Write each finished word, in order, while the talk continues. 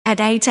at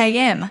 8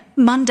 a.m,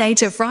 Monday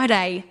to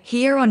Friday,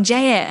 here on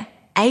J-Air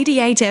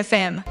 88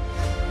 FM.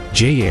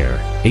 J-Air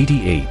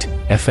 88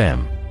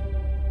 FM.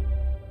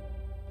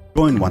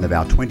 Join one of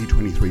our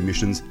 2023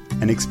 missions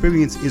and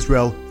experience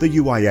Israel the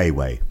UIA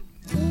way.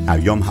 Our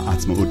Yom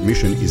HaAtzmaut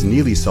mission is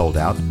nearly sold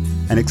out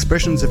and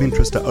expressions of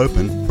interest are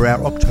open for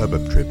our October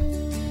trip.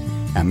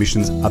 Our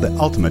missions are the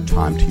ultimate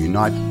time to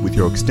unite with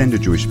your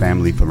extended Jewish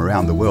family from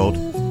around the world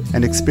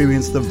and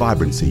experience the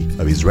vibrancy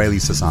of Israeli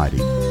society.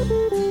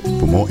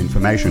 For more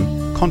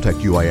information, contact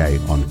UIA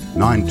on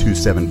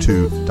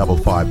 9272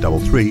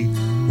 5533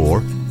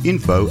 or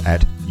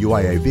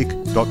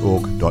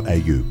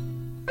info@uiavic.org.au.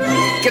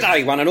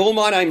 G'day one and all,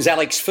 my name's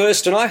Alex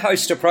First and I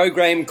host a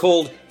program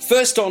called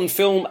First on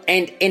Film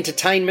and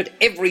Entertainment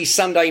every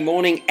Sunday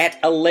morning at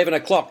 11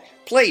 o'clock.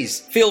 Please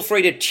feel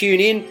free to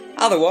tune in,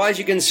 otherwise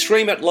you can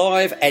stream it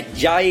live at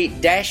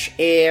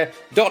j-air.com.au.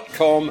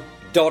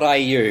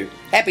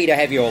 Happy to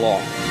have you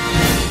along.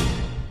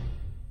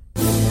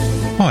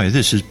 Hi,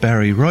 this is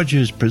Barry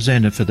Rogers,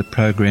 presenter for the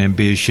program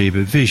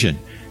Beersheba Vision,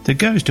 that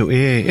goes to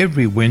air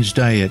every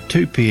Wednesday at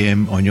 2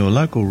 p.m. on your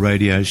local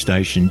radio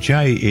station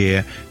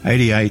J-Air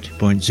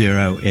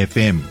 88.0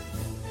 FM.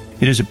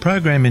 It is a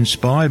program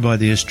inspired by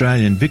the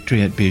Australian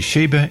victory at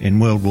Beersheba in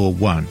World War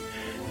I.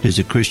 It is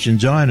a Christian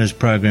Zionist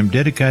program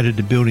dedicated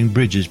to building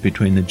bridges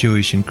between the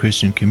Jewish and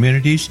Christian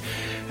communities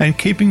and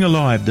keeping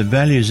alive the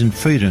values and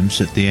freedoms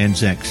that the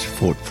Anzacs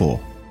fought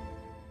for.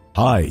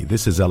 Hi,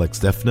 this is Alex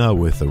Defner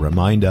with a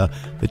reminder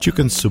that you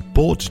can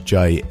support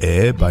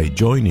J-Air by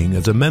joining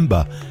as a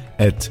member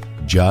at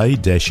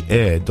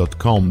j-air.com.au.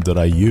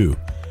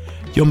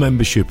 Your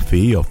membership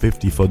fee of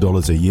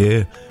 $54 a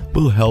year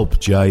will help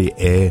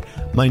J-Air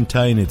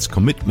maintain its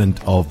commitment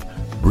of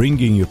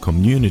bringing your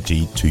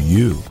community to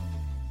you.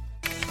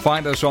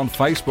 Find us on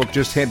Facebook.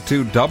 Just head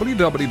to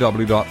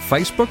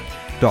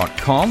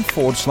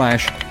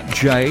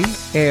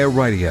www.facebook.com/J-Air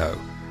Radio.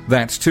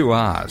 That's 2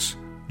 R's.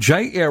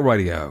 J-Air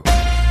Radio.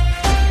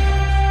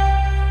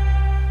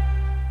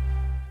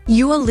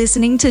 You are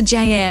listening to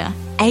J-Air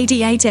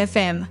 88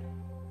 FM.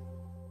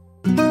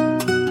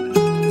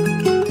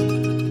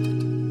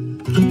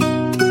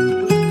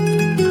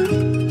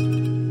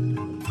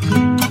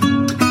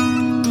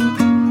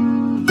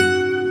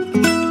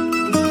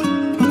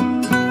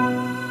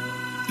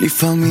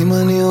 לפעמים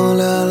אני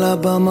עולה על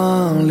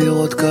הבמה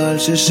לראות קהל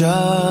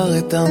ששר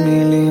את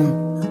המילים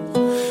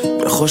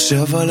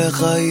וחושב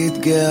עליך היית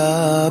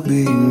גאה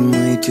בי אם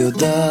היית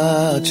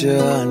יודעת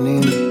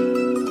שאני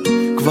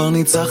כבר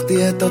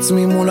ניצחתי את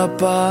עצמי מול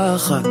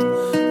הפחד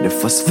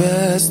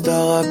לפספס את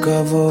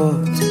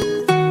הרכבות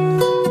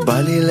בא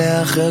לי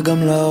לאחר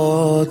גם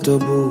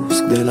לאוטובוס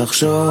כדי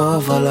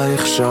לחשוב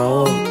עלייך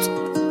שעות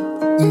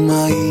אם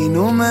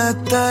היינו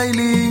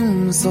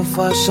מטיילים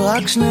סופש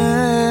רק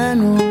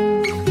שנינו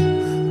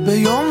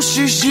ביום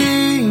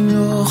שישי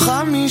או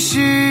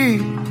חמישי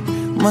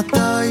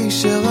מתי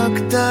שרק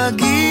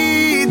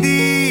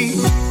תגידי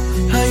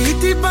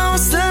הייתי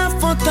באוסף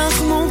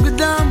אותך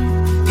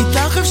מוקדם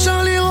איתך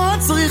אפשר לראות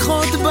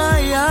צריכות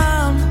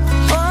בים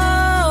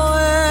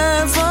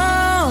אוהב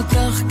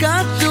אותך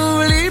כתוב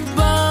לי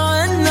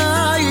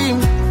בעיניים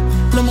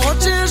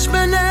למרות שיש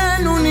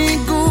בינינו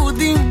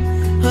ניגודים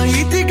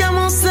הייתי גם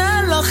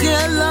עושה לך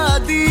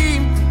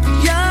ילדים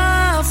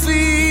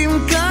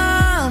יפים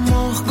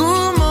כמוך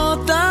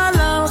גומות על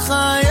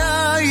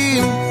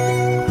החיים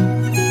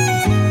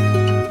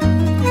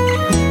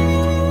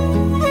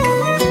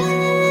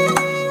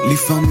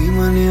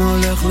לפעמים אני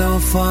הולך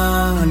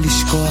להופעה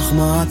לשכוח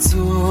מה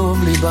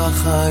עצוב לי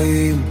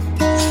בחיים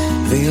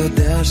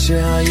ויודע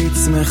שהיית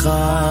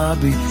שמחה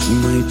בי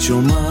אם היית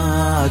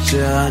שומעת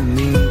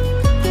שאני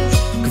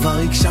כבר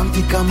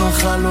הגשמתי כמה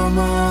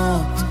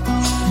חלומות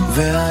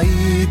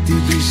והייתי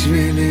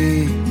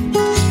בשבילי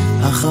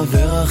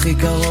החבר הכי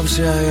קרוב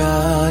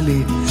שהיה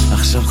לי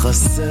עכשיו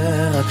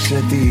חסר רק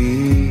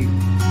שתהי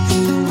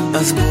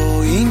אז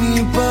בואי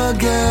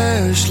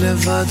ניפגש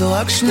לבד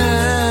רק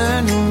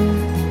שנינו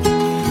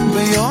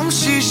ביום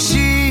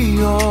שישי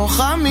או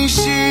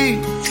חמישי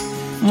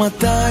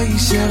מתי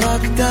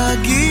שרק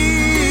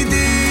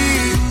תגידי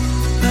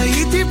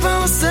הייתי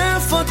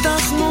באוסף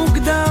אותך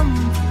מוקדם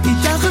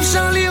איתך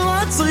אפשר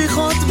לראות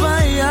צריכות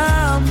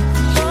בים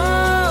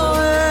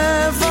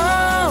אוהב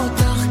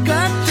אותך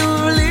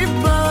כתוב לי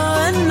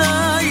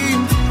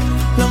בעיניים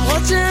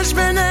למרות שיש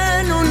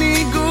בינינו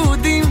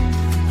ניגודים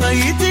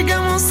הייתי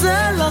גם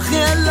עושה לך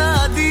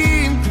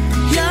ילדים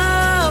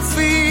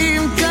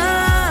יפים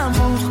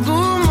כמוך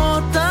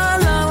גומות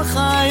על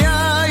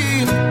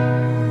החיים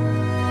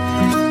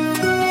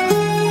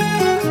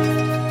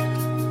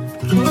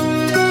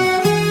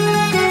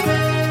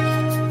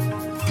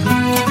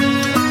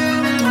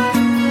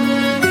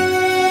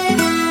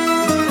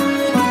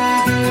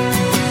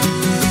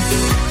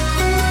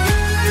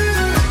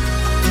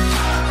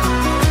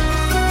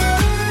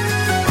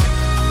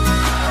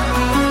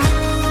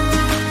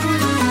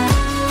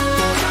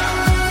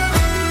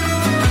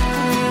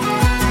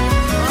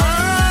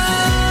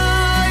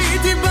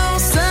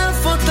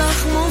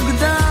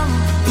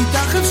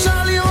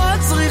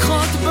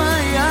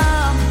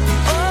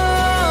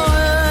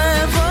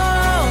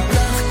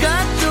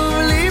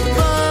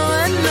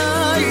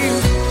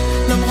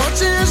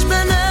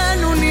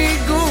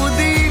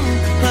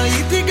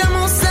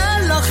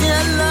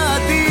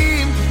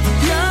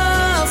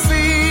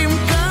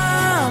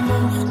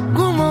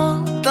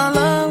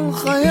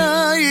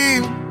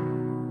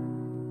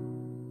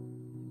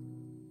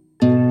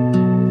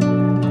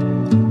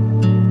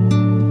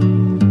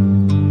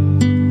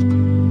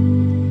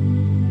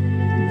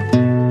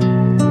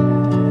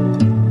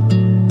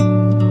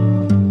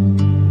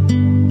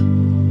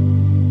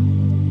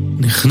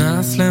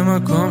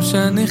במקום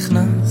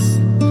שנכנס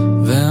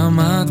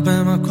ועמד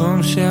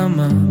במקום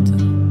שעמד,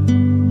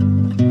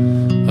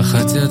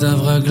 רחץ ידיו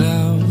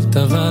רגליו,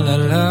 טבל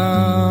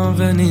עליו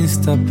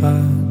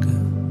ונסתפק.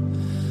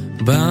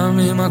 בא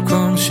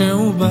ממקום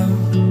שהוא בא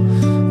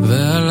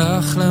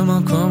והלך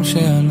למקום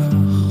שהלך,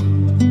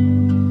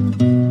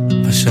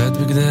 פשט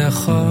בגדי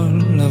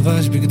החול,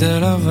 לבש בגדי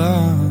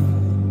לבן,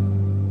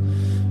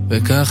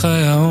 וכך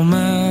היה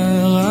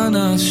אומר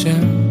אנא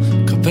השם,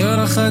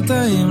 כפר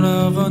לחטאים,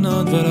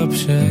 לעוונות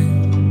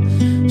ולפשעים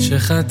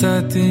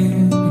שחטאתי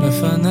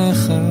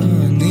לפניך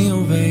אני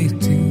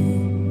וביתי.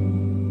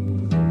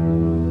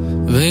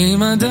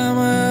 ואם אדם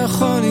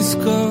יכול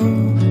לזכור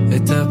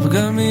את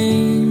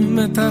הפגמים,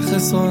 את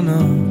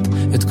החסרונות,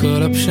 את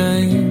כל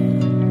הפשעים,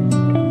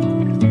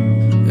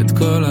 את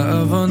כל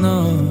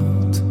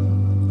העוונות,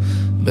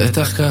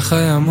 בטח כך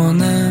היה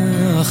מונה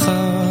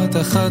אחת,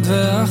 אחת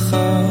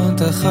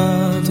ואחת,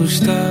 אחת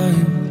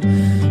ושתיים,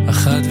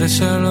 אחת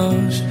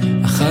ושלוש,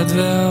 אחת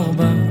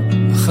וארבע,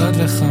 אחת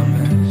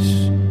וחמש.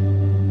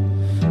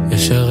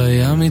 ישר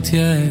היה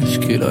מתייאש,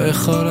 כי לא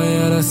יכול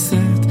היה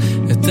לשאת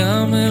את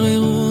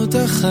המרירות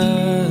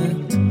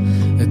אחת,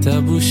 את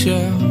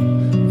הבושה,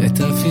 את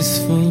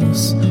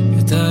הפספוס,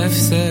 את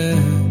ההפסד.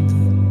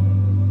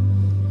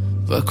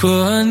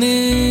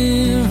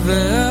 והכהנים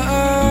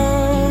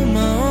והעם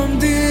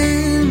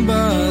העומדים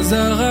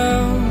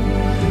בעזרה,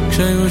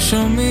 כשהיו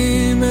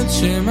שומעים את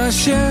שם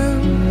השם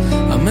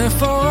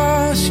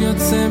המפורש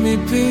יוצא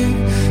מפי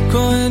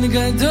כהן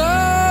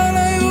גדול,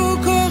 היו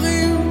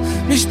קוראים,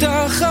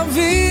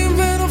 משתחווים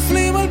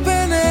ונופלים על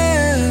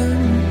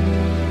פניהם.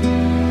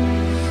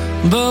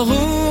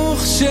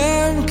 ברוך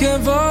שם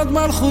כבוד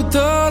מלכותו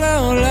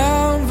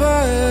לעולם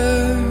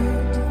ועד.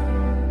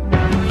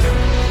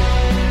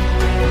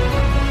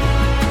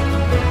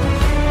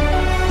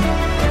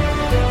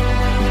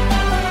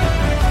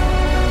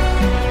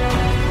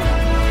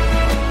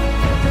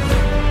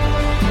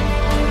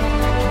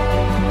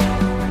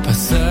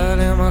 פסע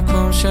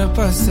למקום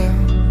שפסע,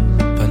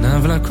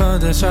 פניו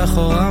לקודש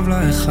אחוריו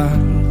להיכל,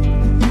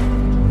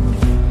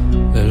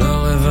 ללא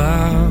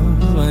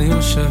רבב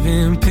היו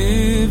שווים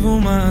פיו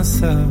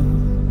ומעשיו.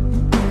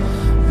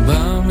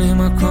 בא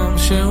ממקום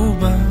שהוא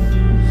בא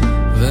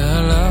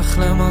והלך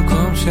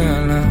למקום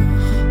שהלך,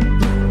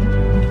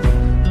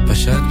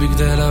 פשט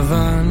בגדי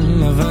לבן,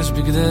 לבש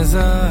בגדי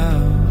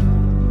זהב,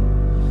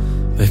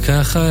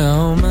 וכך היה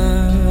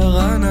אומר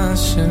אנא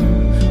השם,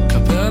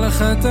 כפר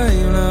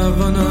לחטאים,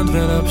 לעוונות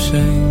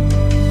ולפשעים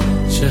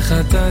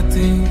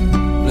שחטאתי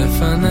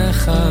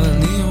לפניך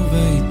אני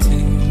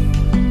וביתי.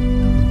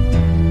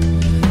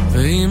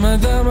 ואם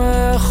אדם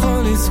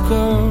יכול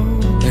לזכור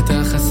את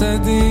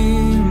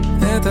החסדים,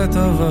 את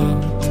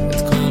הטובות,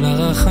 את כל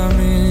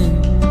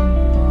הרחמים,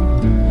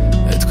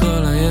 את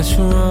כל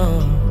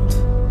הישועות,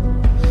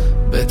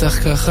 בטח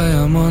כך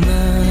היה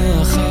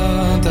מונה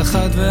אחת,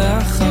 אחת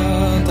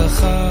ואחת,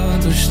 אחת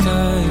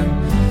ושתיים,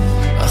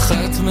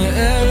 אחת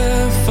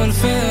מאלף,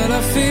 אלפי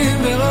אלפים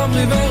ורוב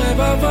ריבי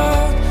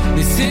רבבות,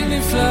 ניסים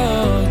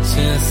נפלאות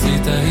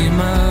שעשית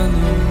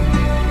עמנו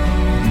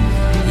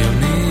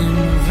ימים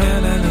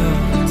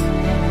ולילות.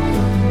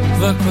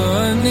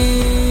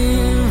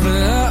 והכהנים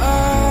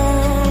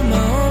והעם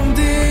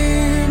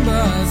העומדים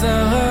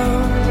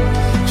בעזרה,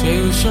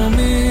 כשהיו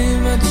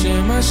שומעים את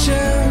שם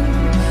השם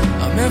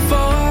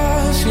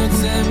המפורש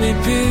יוצא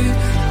מפי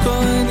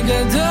כהן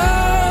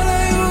גדול,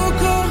 היו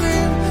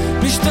קוראים,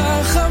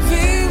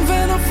 משתחווים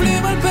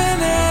ונופלים על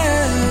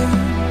פניהם.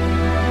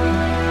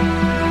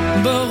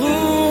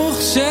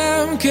 ברוך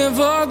שם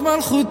כבוד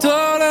מלכותו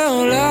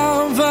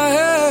לעולם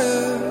ועד.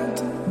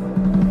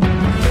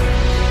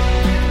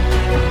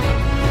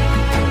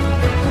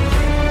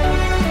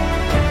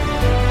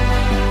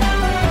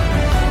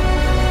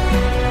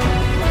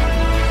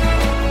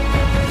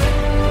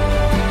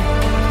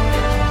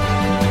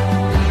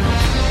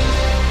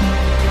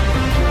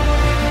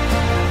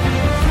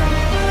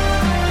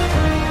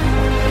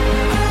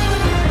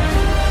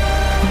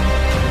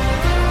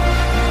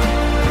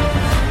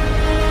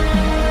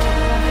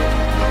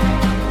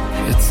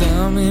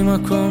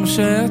 ממקום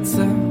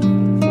שיצא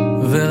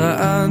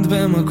ורעד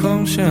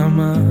במקום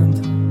שעמד,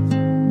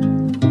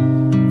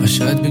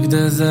 פשט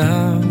בגדי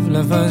זהב,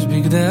 לבש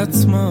בגדי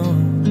עצמו,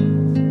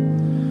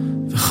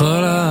 וכל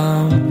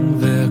העם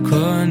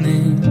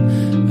והכהנים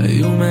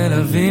היו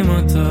מלווים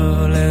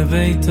אותו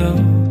לביתו,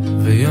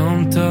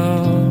 ויום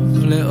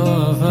טוב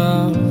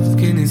לאוהביו,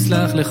 כי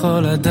נסלח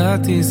לכל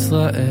עדת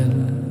ישראל.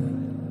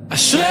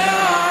 אשרי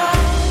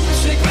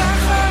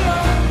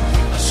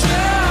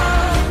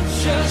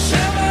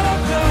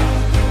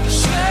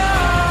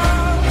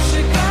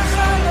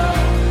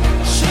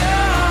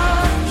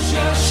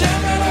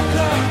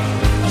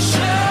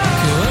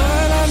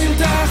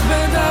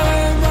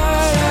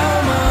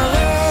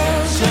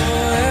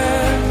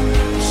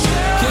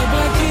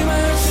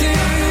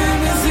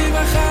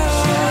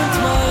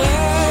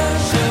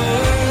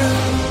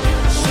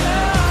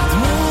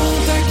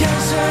דמות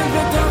הקשר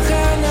בתוך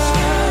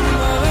עיניים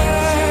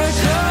מראה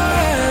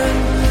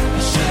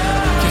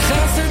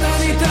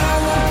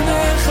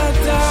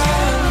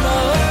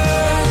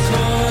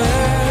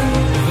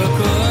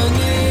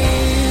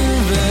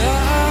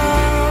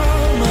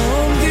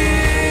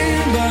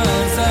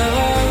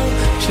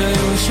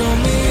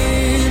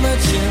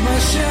השם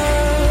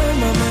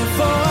השם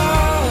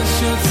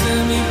המפורש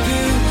יוצא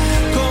מפי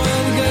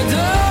כהן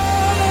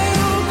גדול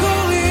היו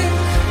קוראים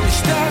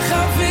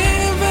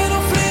משתחווים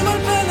ונופלים על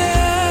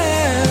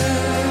פניהם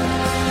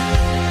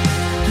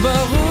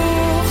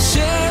ברוך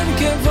שם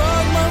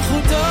כבוד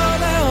מלכותו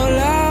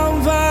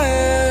לעולם ועד.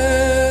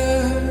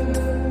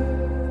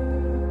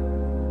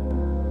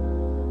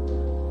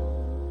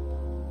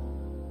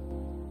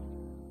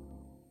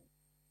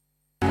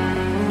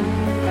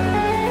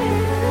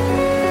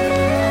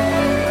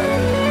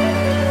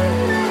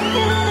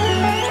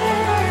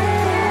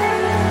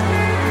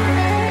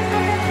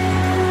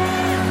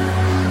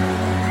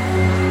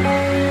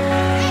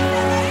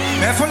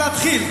 מאיפה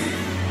להתחיל?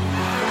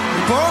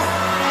 מפה?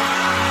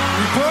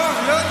 מפה?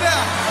 לא יודע.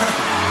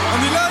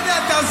 אני לא יודע,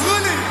 תעזרו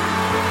לי.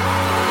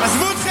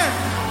 עזבו אתכם.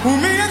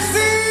 ומי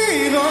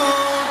יחזיר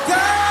אותך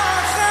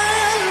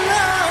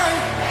אליי?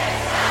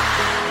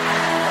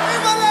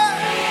 אימא'לה.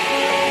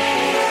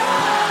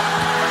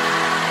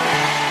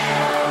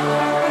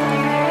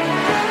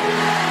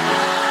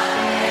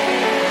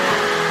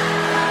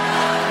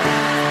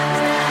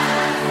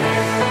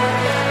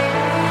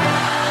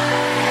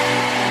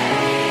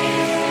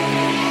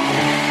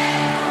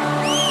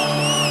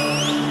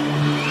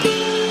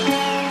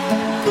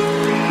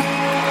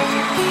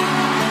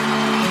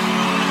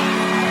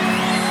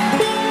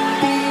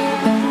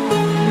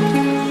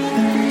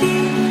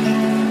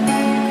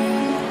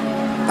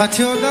 את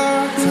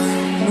יודעת,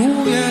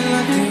 היינו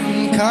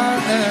ילדים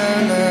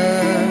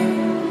כאלה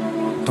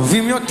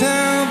טובים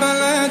יותר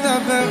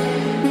בלדבר,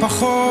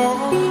 פחות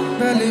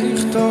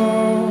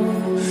בלכתוב.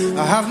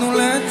 אהבנו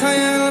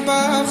לטייל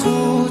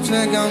בחוץ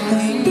וגם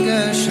עם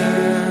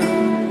גשם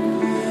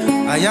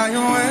היה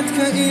יורד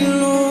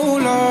כאילו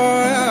לא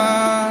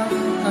היה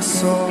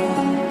אסור.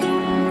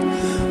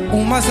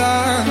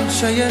 ומזל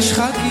שיש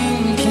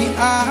חגים כי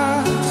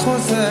את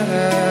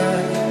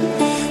חוזרת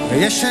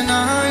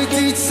וישנה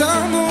איתי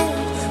צמוד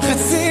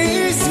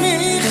חצי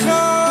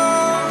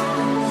סמיכה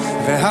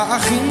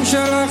והאחים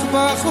שלך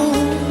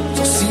בחוץ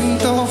עושים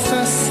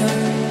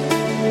תופסת.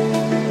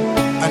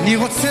 אני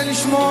רוצה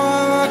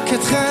לשמוע רק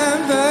אתכם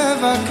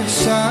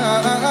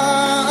בבקשה.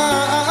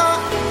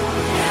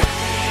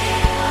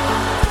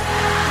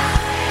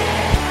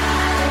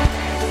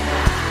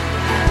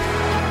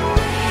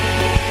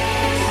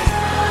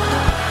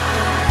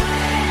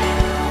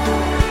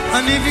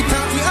 אני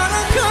ויתרתי על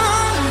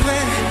הכל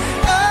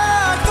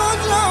ואת עוד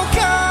לא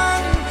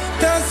כאן,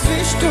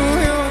 תעזבי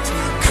שטויות,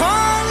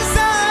 כל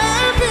זה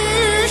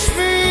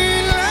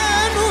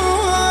בשבילנו.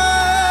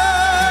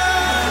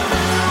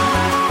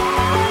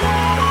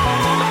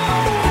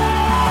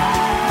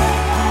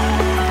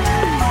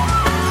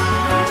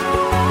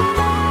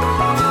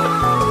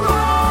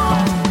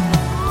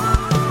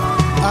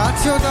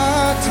 את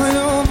יודעת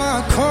היום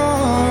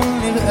הכל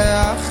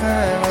נראה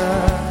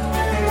אחרת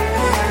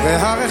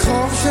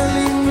והרחוב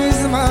שלי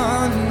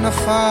מזמן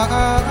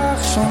נפח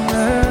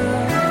שונה.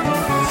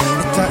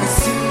 את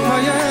העצים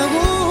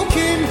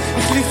הירוקים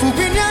החליפו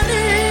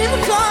בניינים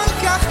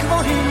כל כך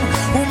גבוהים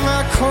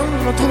ומהכל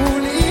נותרו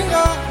לי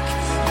רק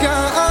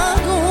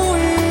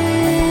געגועים.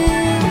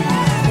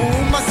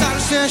 ומזל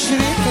שיש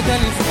לי כדי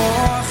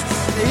לברוח,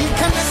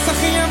 להיכנס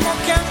הכי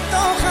עמוק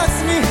לתוך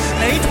עצמי,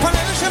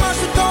 להתפלל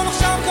שמשהו טוב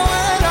עכשיו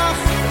קורה לך.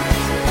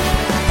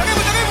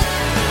 תריבו, תריבו.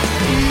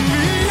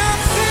 מי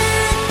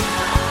יחזיר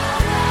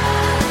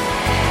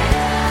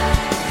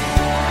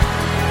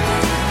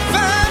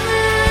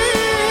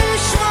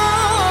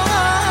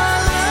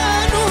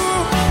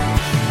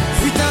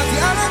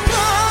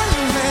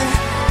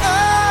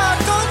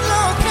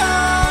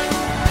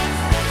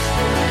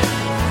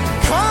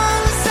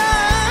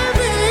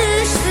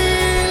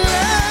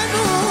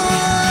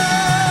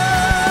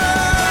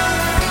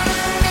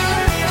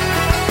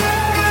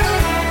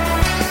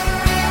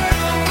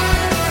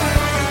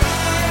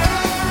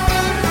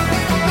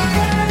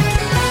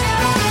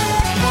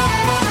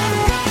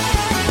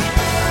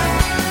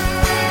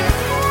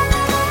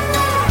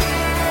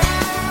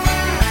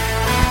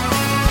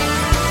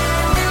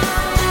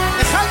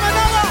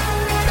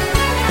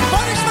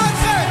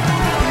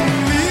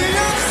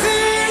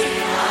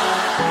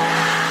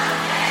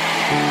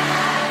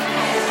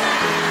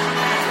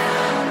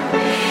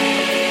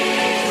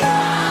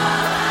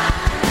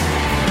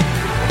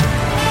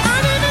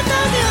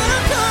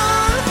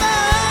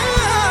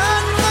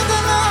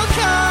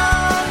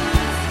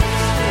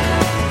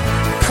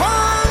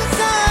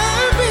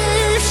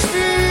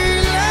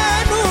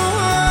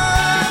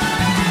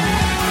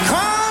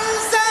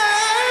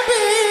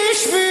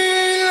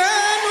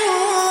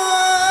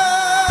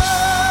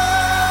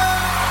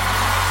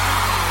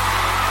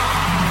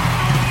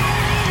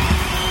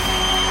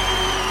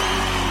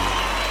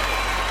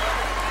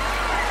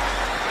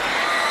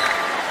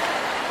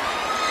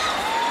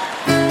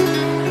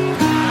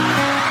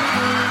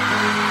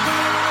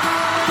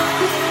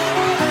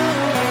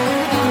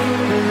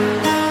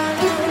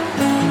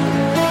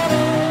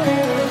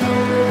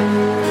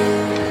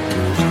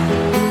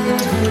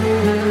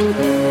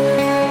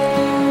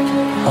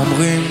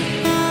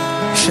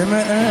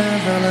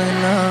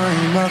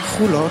העיניים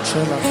הכחולות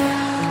שלך,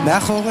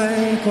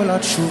 מאחורי כל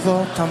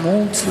התשובות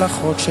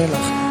המוצלחות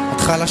שלך.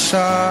 את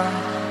חלשה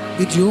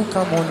בדיוק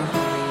כמוני,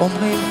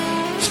 אומרים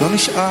שלא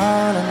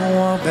נשאר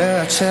לנו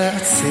הרבה עד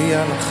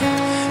שאציע לך,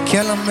 כי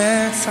על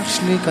המצח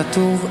שלי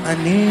כתוב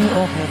אני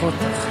אוהב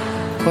אותך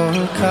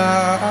כל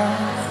כך.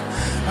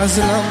 אז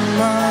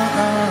למה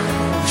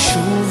אנו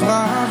שוב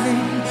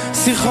רבים,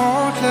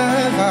 שיחות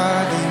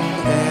לבד עם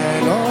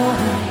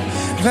אלוהים,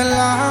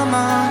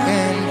 ולמה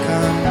אין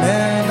כאן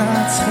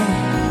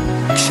מנצחים?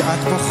 כשאת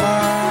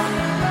בוכה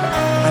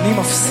אני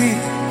מפסיד.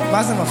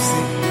 מה זה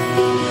מפסיד?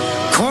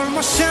 כל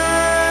מה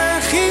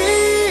שחיפשתי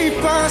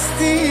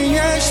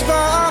יש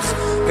בך,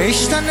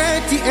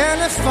 והשתניתי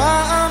 1000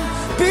 פעם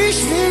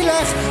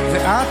בשבילך,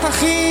 ואת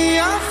הכי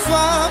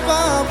יפה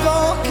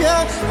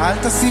בבוקר. אל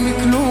תשימי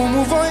כלום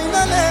ובואי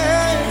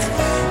נלך,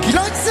 כי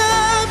לא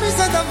יצא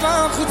מזה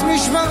דבר חוץ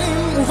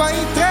משברים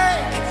ובית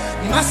ריק.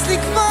 נמאס לי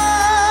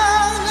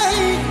כבר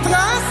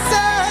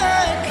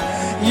להתרסק,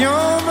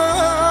 יום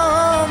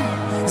יום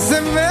זה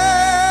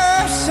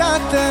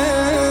משתק.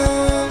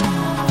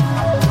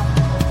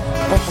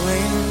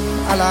 אומרים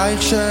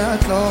עלייך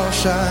שאת לא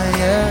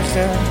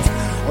שייכת,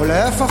 או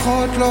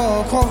לפחות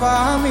לא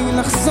קרובה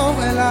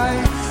מלחזור אליי,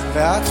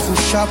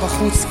 והתחושה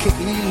בחוץ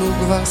כאילו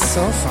כבר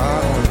סוף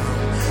העולם.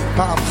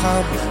 פעם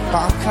חם,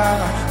 פעם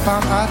קר,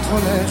 פעם את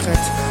הולכת.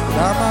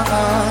 למה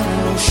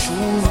אנו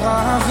שוב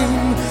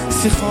רבים,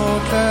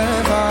 שיחות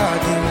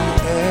לבד עם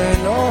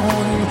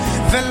אלוהים,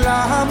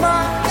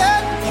 ולמה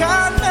אין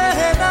כאן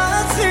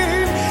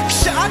מנצחים?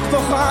 כשאת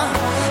בוכה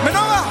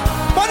מנורה,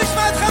 בוא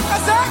נשמע אתכם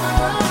חזק.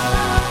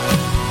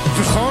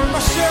 וכל מה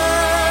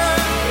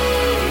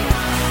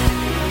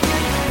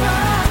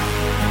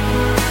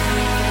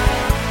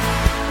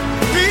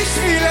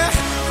בשבילך,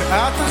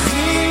 ואת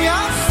הכי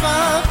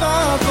יפה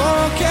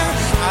בבוקר.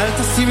 אל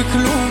תשימי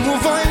כלום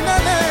ובואי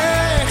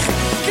נלך,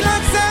 כי לא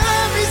יצא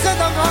מזה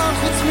דבר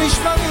חוץ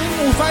משברים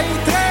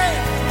ובית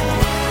ריק.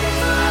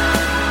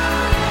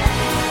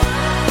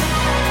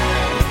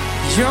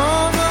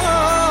 יום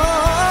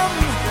יום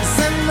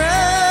זה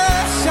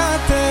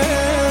משתק.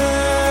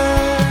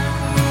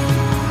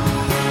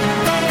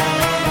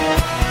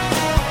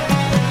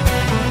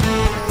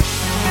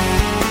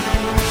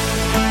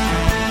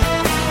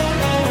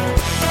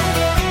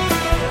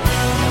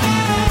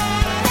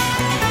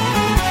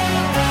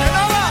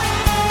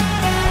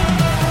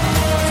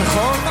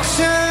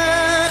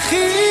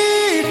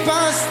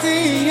 שחיפשתי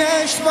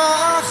יש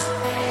בך,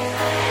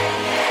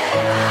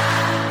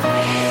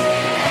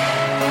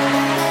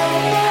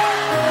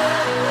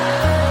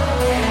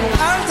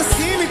 אל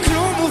תשימי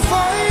כלום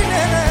ובואי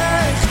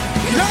נלך,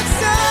 כי לא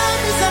יצא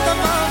מזה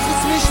דבר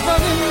חוץ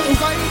משברים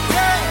ובית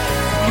ריק.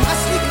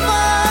 נמאס לי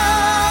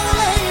כבר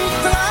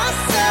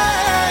להתרסק,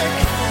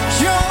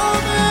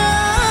 יום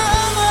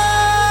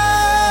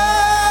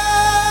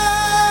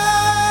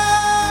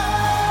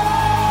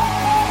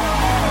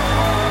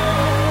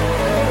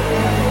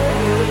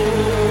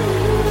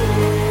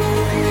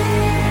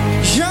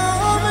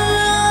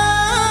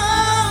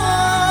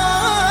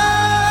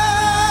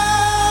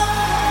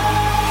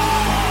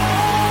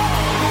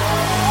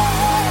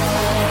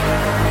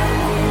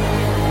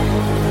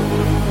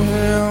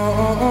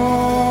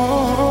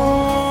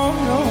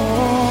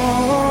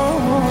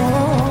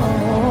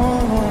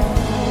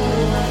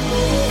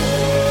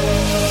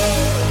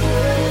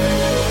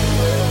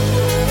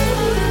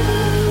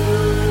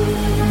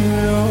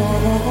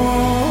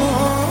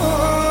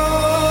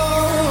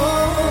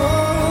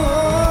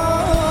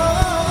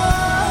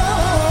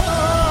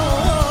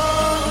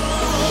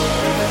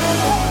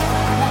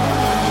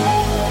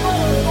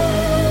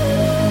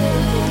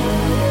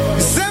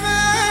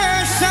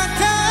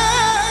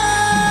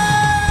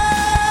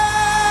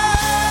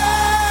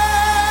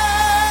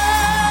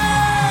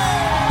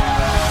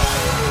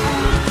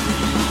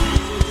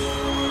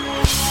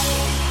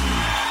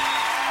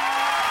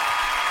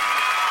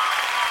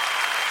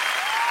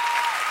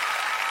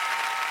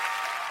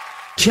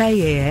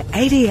J-Air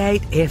 88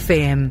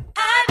 FM.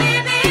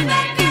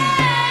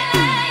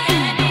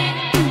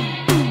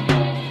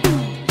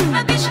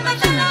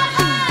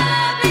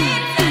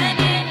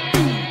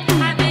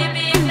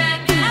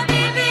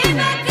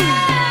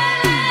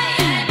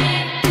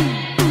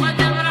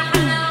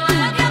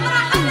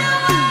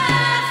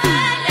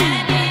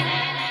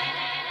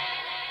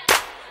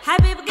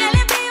 حبيب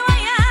قلبي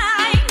ويا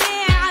عيني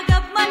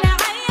عقب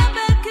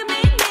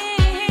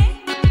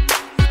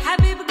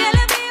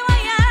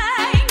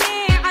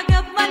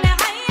ما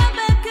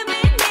نعيبك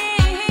مني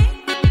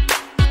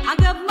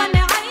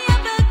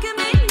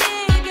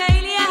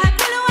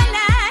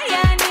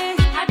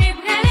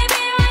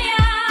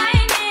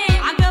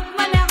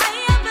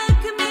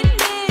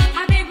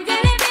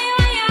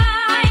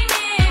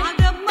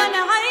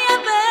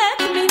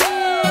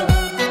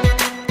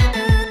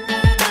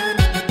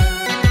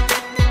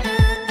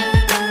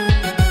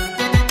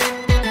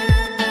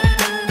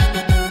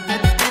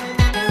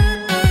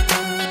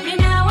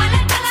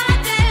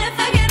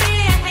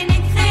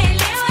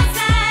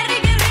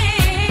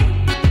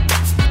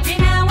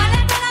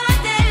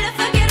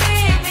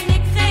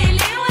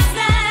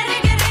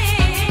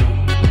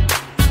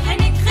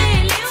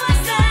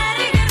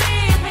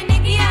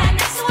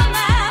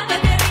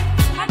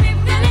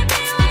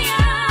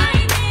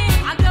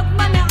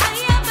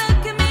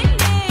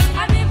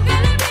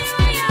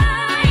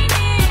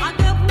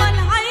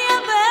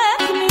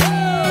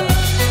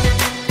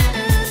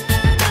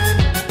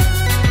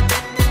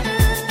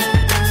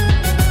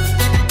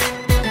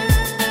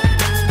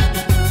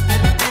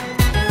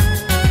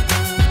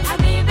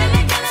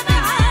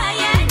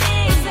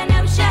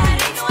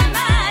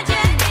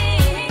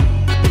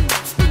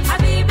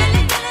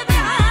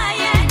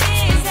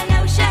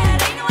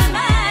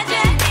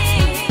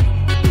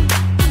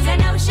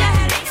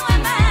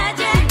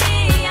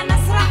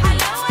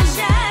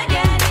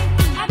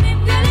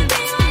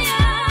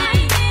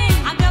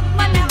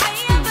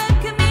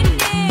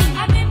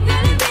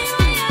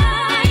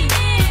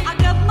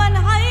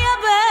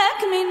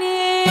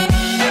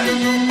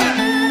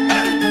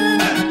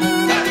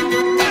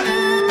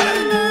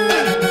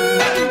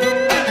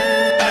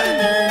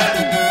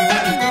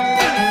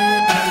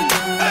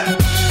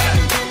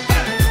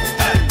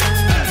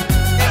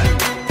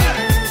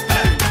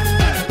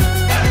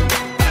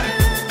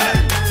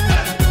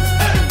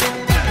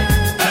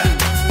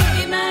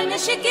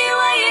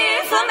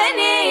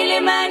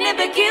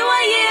بكي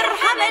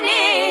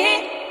ويرحمني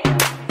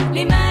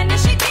لما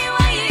نشكي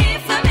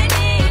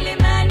ويفهمني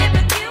لما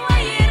نبكي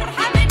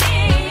ويرحمني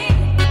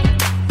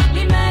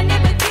لما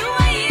نبكي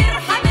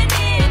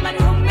ويرحمني من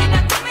هم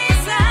منكم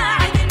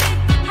يساعدني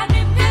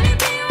حبيب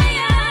قلبي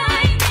ويا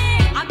عيني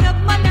عقب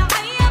ما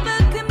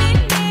نعيبك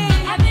مني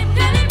حبيب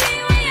قلبي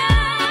ويا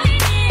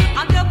عيني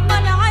عقب ما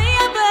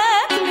نعيبك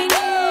مني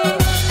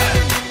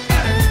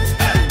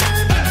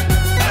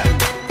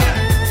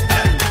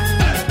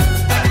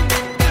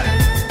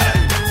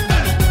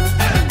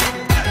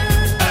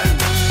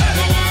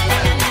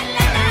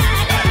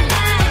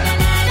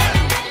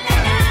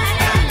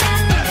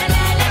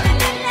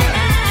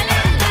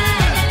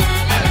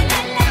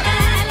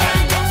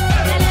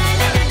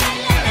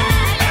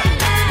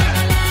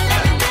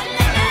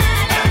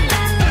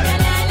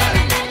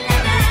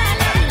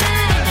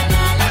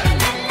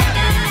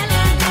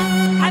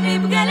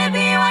حبيب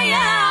قلبي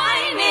ويا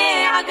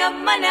عيني عقب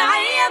ما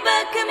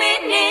نعيبك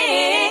مني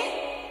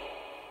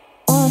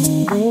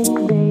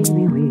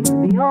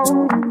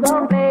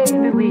Oh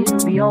baby,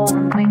 we'll be old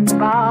and think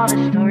of all the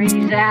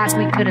stories that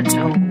we could have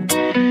told.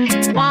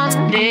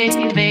 One day,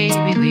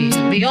 baby,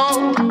 we'll be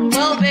old.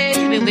 Oh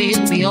baby,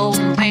 we'll be old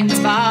and think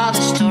of all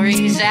the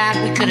stories that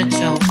we could have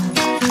told.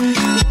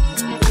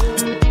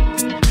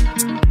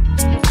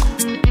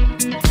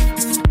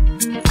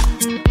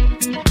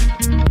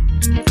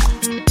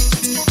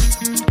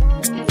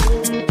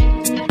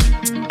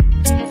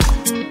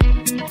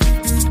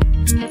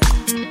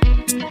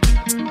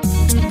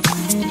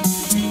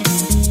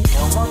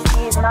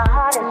 My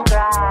heart is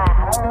dry.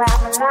 I don't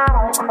laugh and I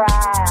don't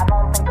cry. I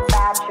don't think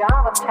about you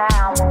all the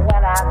time. But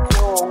when I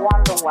do, I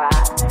wonder why.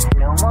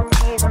 No more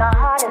tears. My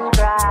heart is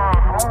dry.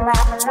 I don't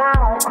laugh and I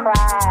don't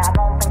cry. I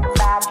don't think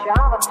about you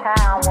all the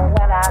time. But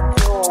when I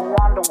do, I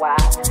wonder why.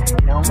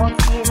 No more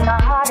tears. My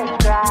heart is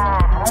dry.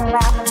 I don't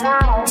laugh and I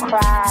don't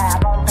cry. I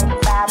don't think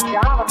about you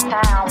all the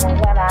time. But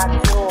when I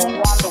do, I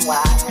wonder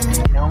why.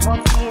 No more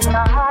tears.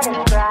 My heart is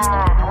dry.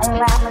 I don't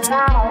laugh and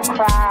I don't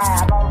cry.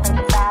 I don't think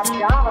about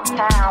you all the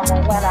time.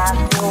 But when I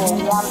do, I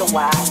wonder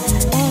why.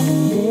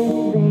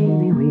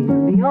 Baby,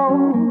 we'll be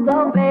old.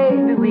 Oh,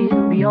 baby,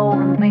 we'll be old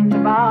and think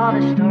of all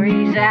the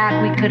stories that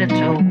we could have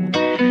told.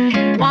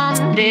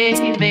 One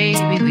day,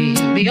 baby,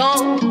 we'll be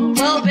old.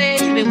 Oh,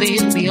 baby,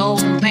 we'll be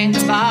old and think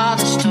of all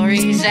the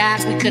stories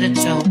that we could have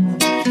told.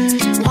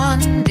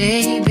 One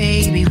day,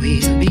 baby,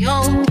 we'll be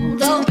old.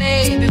 Oh,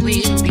 baby,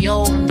 we'll be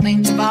old and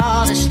think of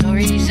all the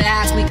stories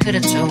that we could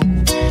have told.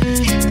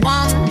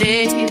 One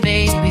day,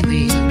 baby,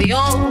 we'll be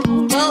old.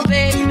 Oh,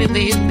 baby,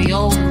 we'll be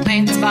old and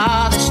think of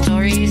all the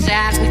stories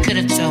that we could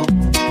have told.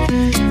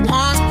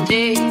 One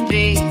day,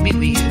 baby,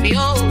 we'll be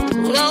old.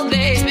 Oh,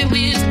 baby,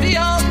 we'll be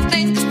old and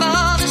think of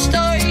all the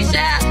stories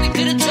that we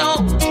could have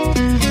told.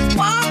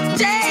 One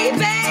day,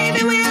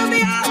 baby, we'll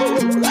be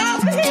old. Oh,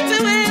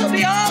 baby, we'll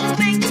be old and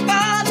think of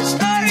all the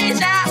stories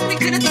that we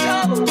could have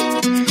told.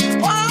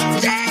 One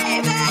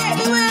day,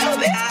 baby, we'll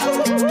be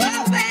old.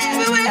 Oh,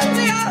 baby, we'll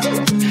be old.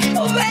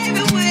 Oh,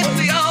 baby, we'll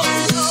be old.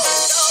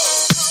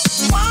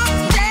 One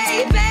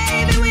day,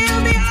 baby,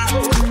 we'll be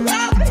old.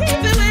 Oh,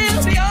 baby,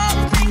 we'll be old.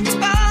 Think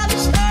of all the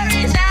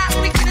stories that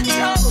we could have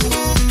told.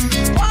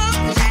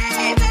 One day,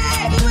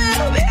 baby,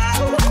 we'll be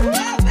old.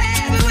 Oh,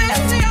 baby,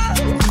 we'll be old.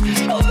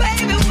 Oh,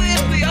 baby,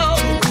 we'll be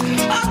old.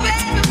 Oh,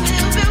 baby,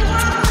 we'll be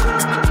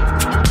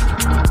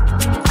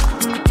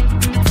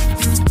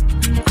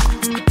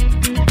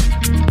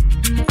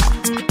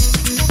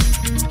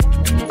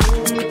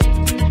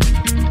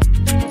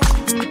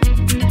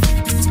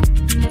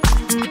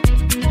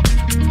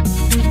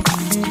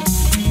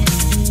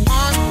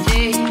One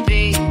day,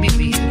 baby,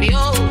 we'll be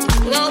old.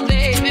 Oh,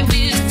 baby,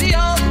 we'll be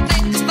old.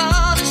 Think of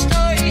all the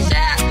stories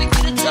that we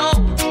could have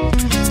told.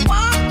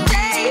 One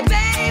day,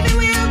 baby,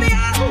 we'll be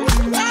old.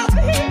 Oh,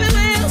 baby,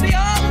 we'll be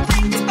old.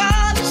 Think of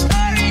all the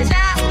stories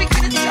that we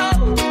could have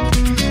told.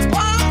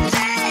 One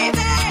day,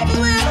 baby,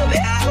 we'll be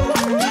old.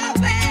 Oh,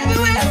 baby,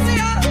 we'll be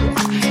old.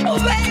 Oh,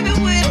 baby,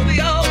 we'll be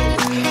old.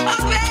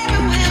 Oh, baby,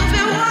 we'll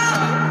be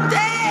one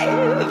day,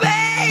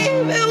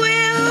 baby,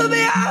 we'll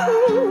be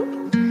old.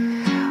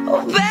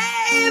 Oh,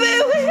 baby,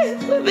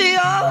 we'll be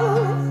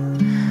old.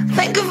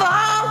 Think of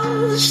all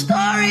the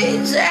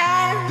stories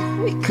that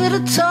we could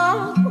have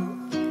told.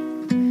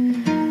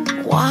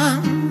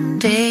 One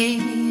day,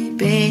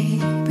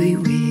 baby,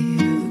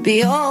 we'll be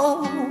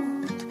old.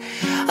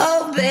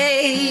 Oh,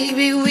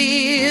 baby,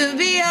 we'll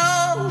be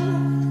old.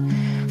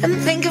 And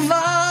think of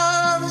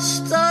all the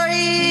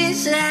stories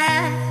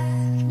that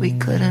we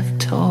could have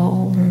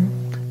told.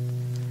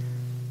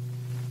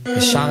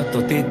 השארת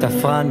אותי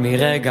תפרן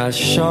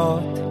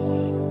מרגשות,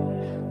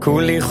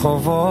 כולי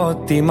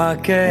חובות עם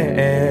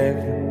הכאב.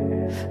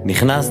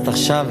 נכנסת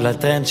עכשיו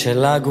לטרנד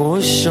של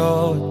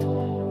הגרושות,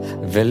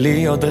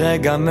 ולי עוד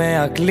רגע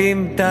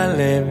מעכלים את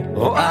הלב.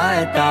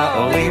 רואה את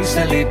ההורים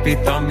שלי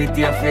פתאום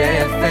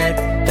מתייפייפת,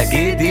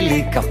 תגידי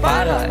לי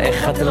כפרה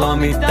איך את לא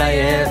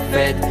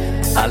מתעייפת.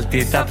 אל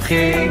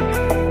תתהפכי,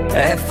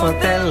 איפה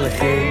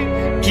תלכי?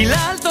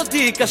 קיללת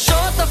אותי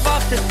קשות,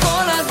 הפכת את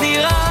כל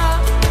הזירה,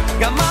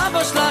 גם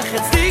אבא שלך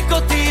הצדיק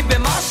אותי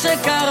במה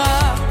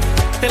שקרה.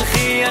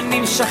 תלכי,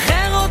 אני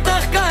משחרר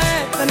אותך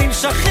כעת, אני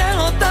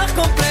משחרר אותך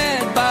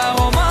קומפלט.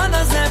 ברומן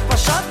הזה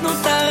פשטנו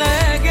את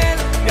הרגל,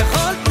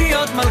 יכולת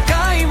להיות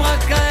מלכה אם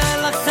רק היה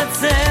לך קצת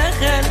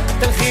שכל.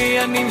 תלכי,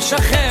 אני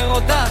משחרר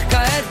אותך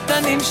כעת,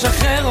 אני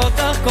משחרר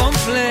אותך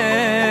קומפלט.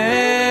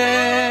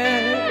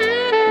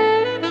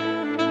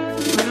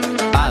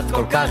 את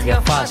כל כך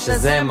יפה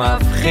שזה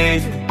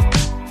מפחיד,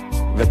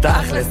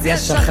 ותכלס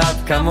יש אחת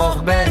כמוך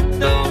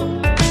בדור,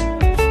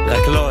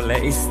 רק לא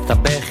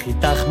להסתבך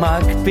איתך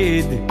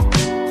מקפיד.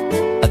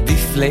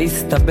 עדיף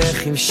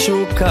להסתבך עם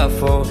שוק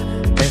אפור.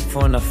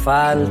 איפה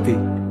נפלתי?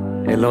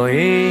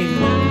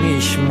 אלוהים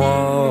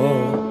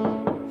ישמור.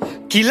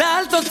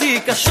 קיללת אותי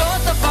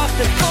קשות,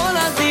 הפכת את כל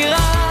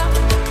הדירה,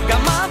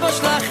 גם אבא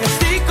שלך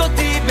הצדיק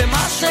אותי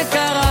במה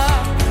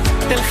שקרה.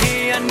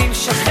 תלכי, אני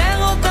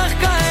משחרר אותך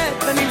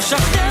כעת, אני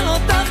משחרר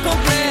אותך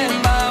קומפלט.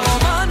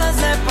 ברומן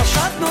הזה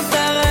פשטנו את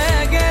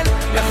הרגל,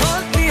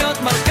 יכולת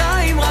להיות מלכה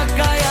אם רק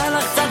היה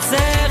לך קצת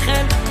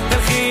שכל.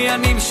 תלכי,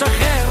 אני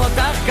משחרר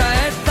אותך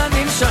כעת,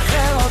 אני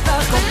משחרר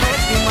אותך קומפלט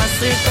עם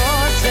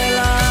הסריטות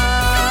שלה.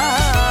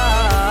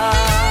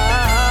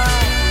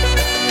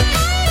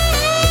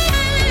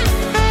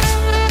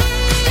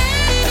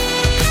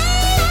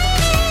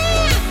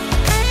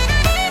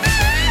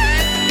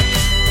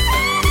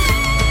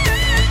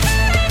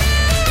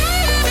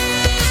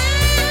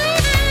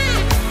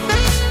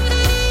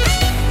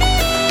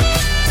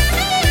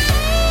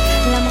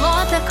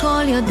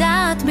 הכל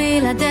יודעת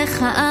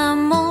בלעדיך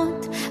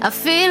עמוד,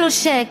 אפילו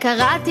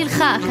שקראתי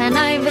לך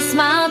קנאי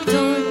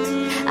וסמרטוט.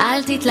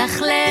 אל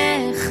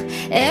תתלכלך,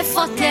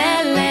 איפה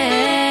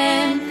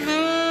תלך?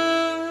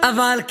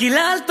 אבל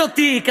קיללת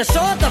אותי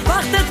קשות,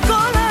 הפכת את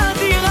כל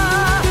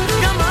הדירה,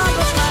 גם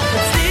אבא שלך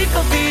הצדיק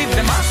אותי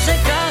במה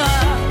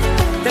שקרה.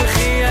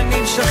 תלכי,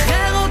 אני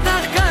משחרר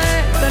אותך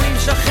כעת, אני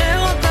משחרר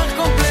אותך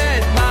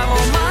קומפלט.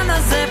 ברומן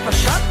הזה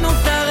פשטנו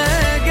את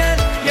הרגל,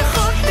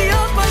 יכולת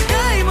להיות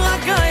מלכה אם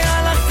רק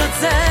היה לך קצת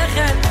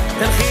שכל.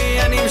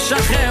 תלכי, אני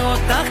משחרר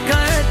אותך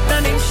כעת,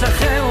 אני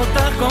משחרר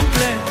אותך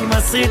קומפלט עם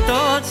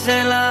הסריטות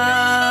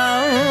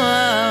שלה.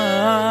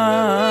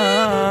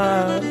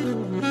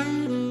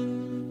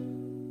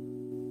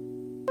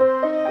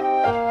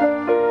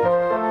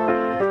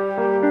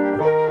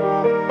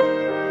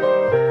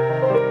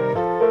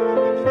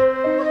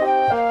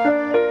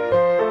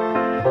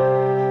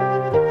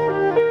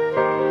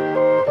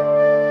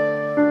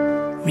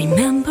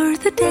 Remember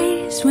the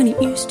days when it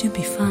used to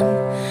be fun,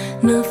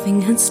 nothing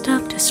had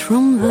stopped us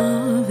from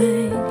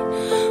loving.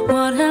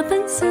 What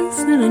happened since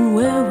then and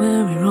where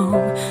were we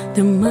wrong?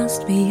 There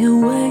must be a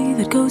way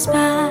that goes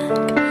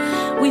back.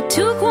 We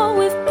took what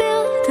we've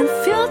built and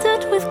filled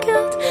it with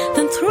guilt,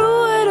 then threw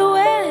it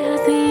away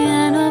at the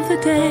end of the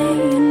day.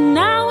 And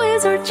now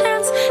is our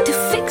chance to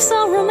fix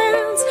our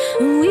romance,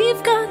 and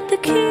we've got the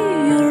key,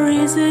 or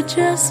is it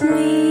just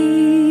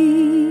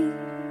me?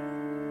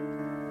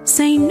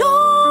 Say no.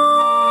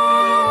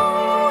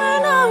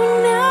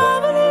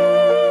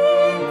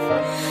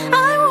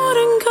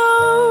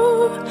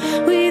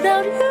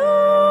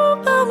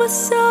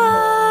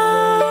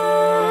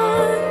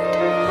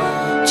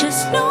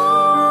 Just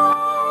know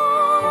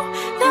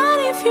that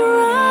if your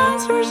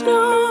answer's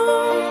no,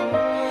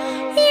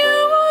 you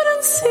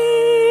wouldn't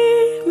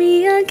see me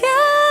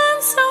again.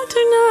 So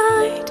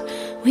tonight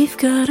we've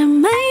gotta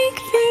make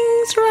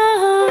things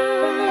right.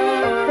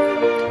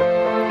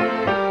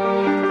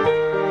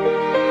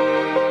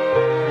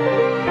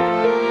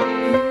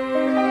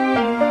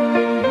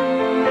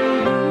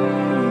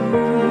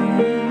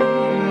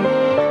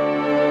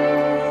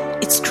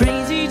 It's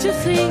crazy to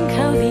think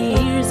how the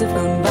years have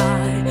gone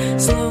by,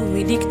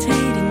 slowly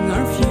dictating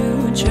our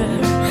future,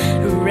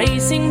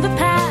 erasing the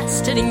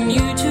past, adding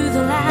new to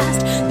the last.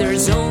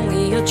 There's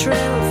only a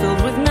trail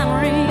filled with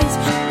memories.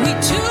 We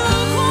took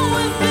what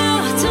we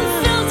built and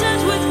filled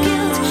it with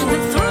guilt,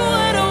 then threw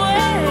it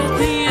away at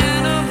the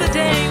end of the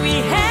day. We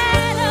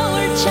had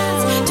our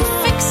chance to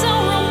fix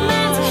our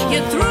romance,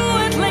 yet threw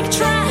it like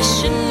trash,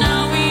 and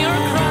now we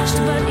are crushed.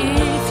 But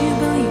if you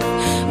believe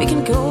we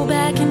can go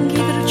back and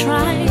give it a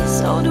try,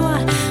 so do I.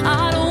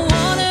 I don't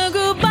wanna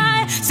go by.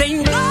 Say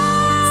no,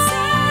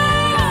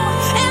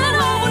 and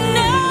I would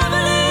never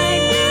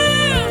leave you.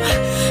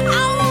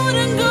 I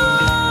wouldn't go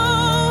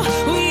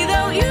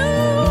without you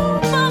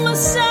by my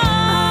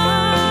side.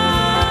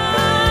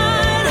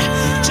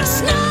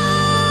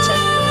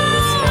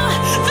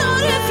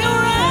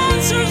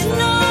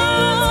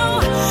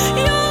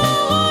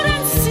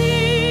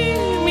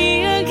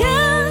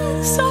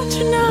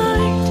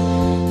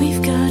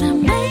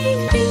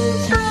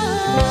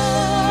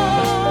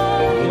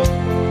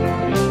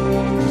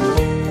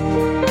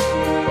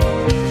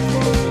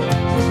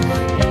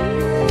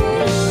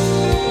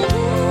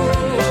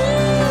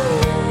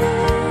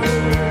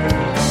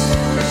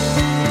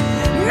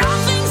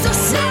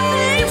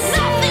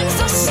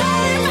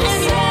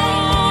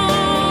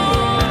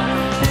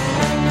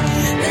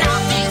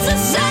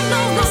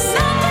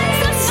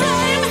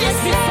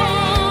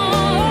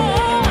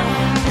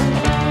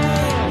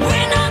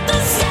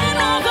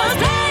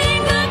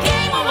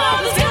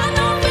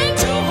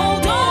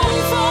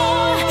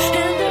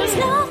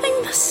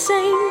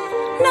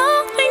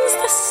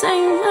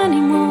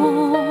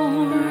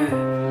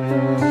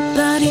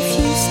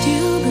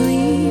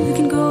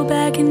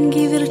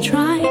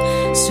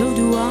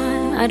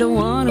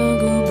 wanna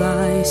go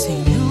by, say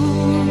no,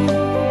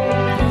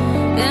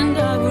 and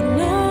I would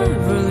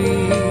never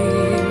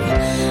leave.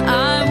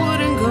 I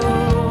wouldn't go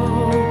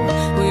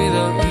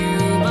without you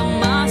by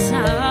my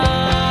side.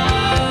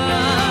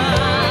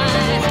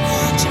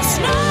 Just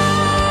know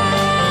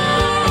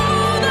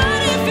that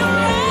if your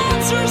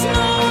answer's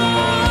no,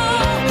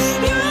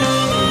 you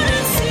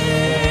wouldn't see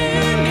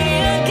me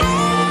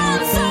again.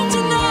 So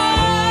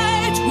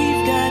tonight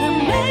we've gotta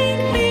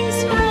make things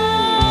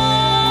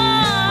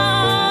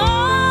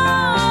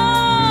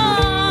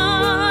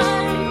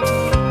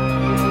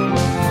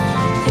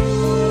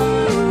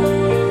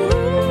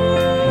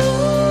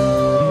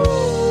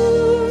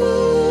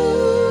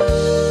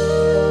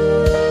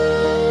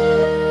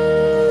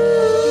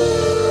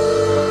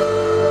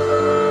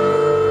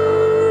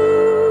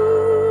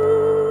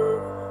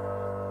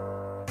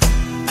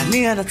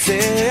אני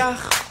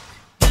אנצח,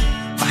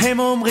 מה הם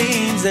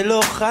אומרים זה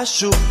לא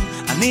חשוב.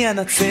 אני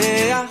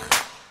אנצח,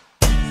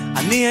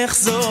 אני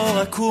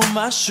אחזור אקום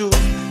משהו.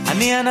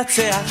 אני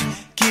אנצח,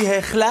 כי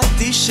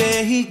החלטתי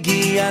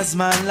שהגיע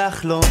הזמן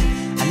לחלום.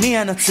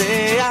 אני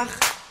אנצח,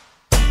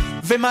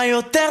 ומה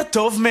יותר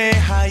טוב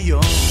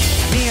מהיום.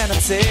 אני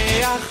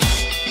אנצח,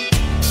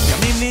 גם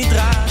אם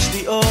נדרש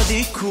לי עוד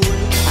עיכול.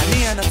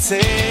 אני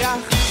אנצח,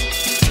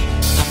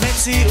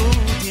 המציאות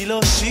היא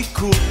לא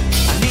שיקול.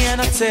 אני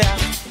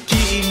אנצח, כי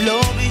אם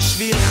לא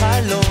בשביל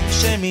חלום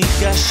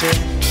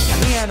שמתגשם.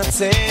 אני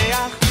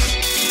אנצח,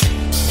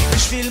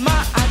 בשביל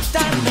מה אתה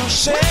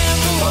נושם?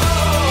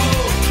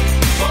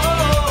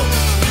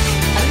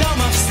 אני לא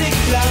מפסיק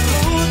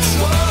לרוץ,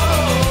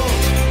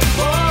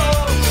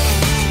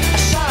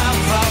 השער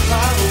כבר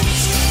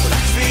פרוץ. כל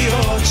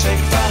הכפיות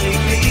שכבר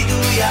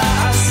הגלידו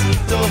יעשו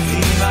טוב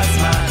עם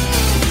הזמן,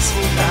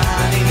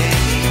 ובזכותן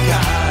הנני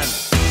כאן.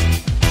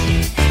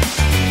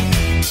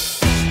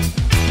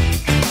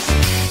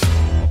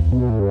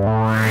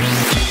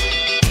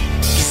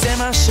 כי זה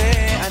מה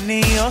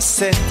שאני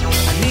עושה.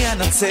 אני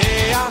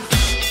אנצח,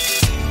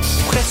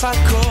 דוחף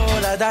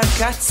הכל עד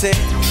הקצה.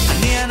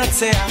 אני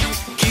אנצח,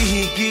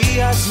 כי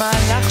הגיע הזמן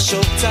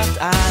לחשוב קצת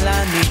על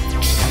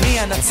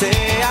אני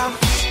אנצח,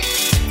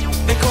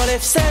 וכל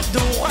הפסד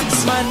הוא רק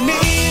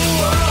זמני.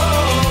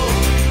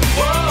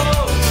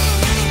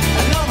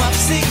 אני לא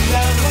מפסיק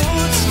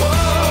לרוץ,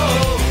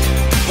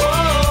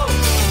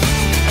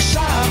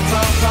 השער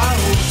כבר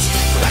פרוץ.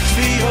 כל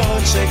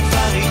הכפיות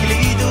שכבר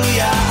הגלידו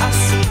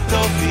יעשו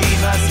טוב עם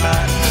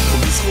הזמן,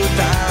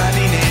 ובזכותן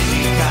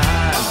הנני כאן.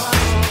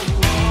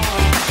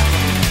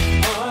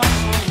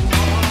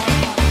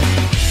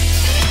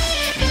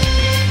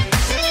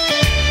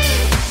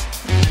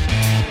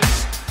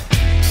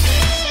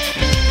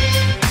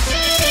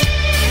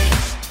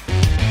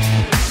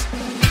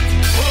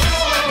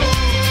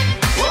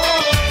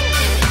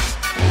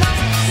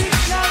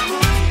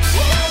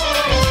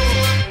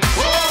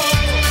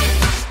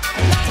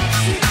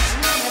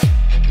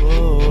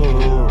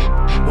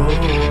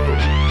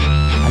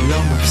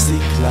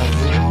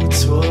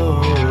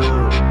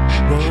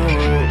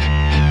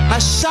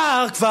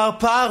 השער כבר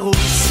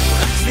פרוץ,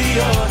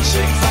 הכפיות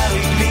שכבר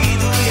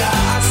הגלידו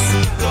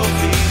יעשו טוב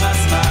עם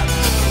הזמן,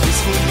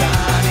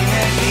 בזכותן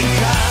הנני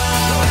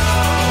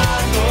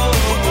כאן.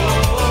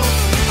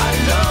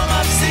 אני לא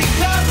מפסיק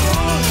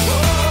לרוץ,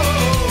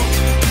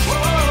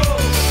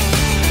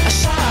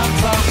 השער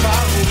כבר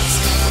פרוץ,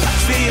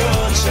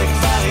 הכפיות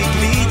שכבר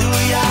הגלידו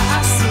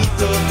יעשו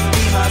טוב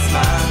עם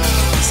הזמן,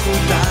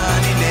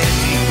 בזכותן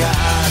הנני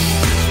כאן.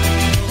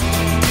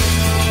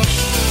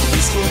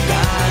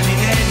 בזכותן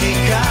הנני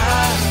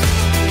כאן,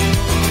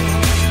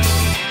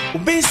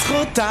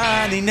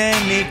 ובזכותן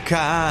הנני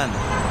כאן.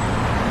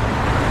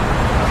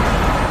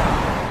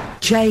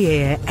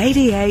 JAir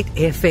 88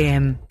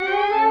 FM.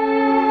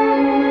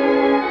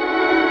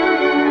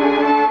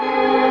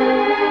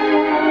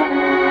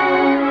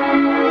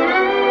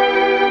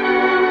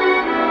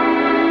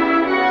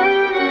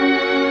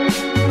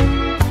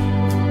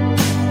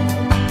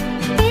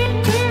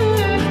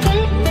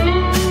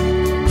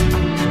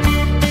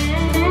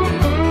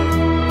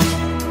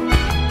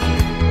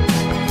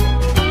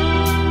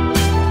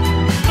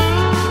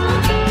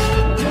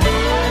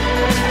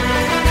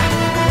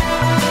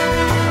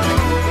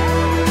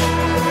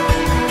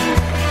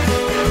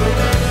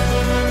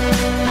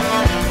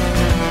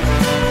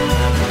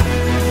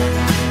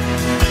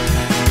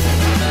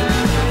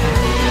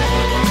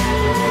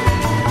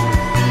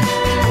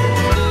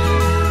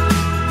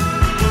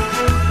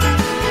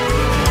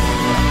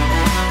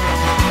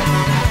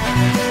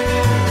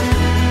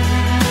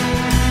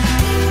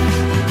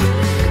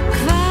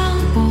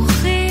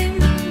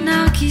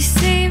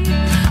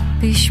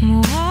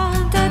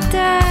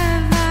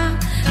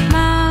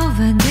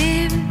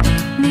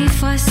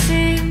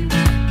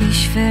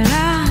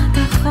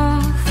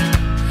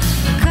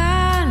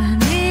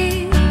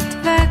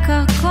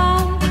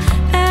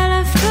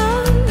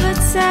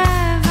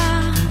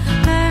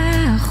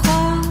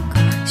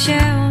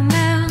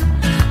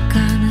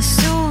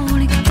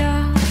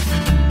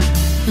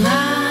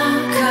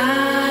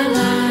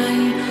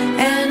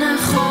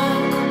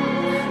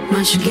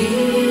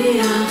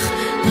 משגיח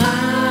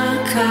רק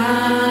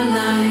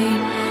עליי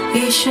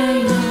איש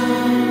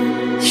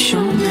אינו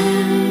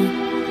שומר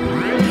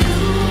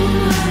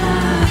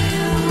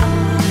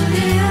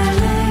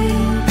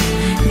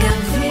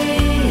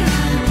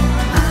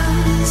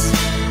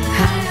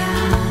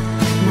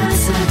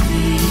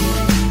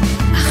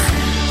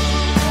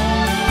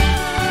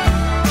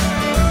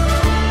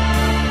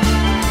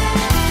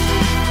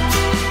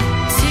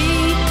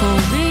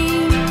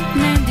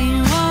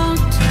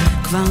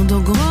כבר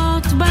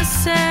דוגרות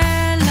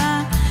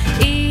בסלע,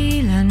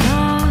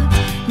 אילנות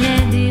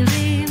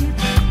נדירים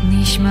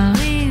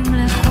נשמרים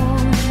לחור.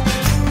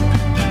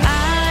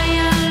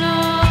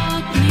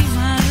 איילות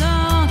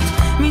נבהלות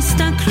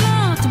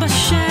מסתכלות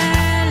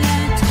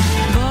בשלט,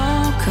 בו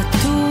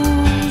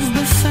כתוב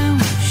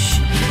בפירוש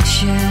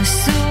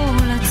שאסור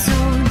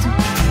לצוד.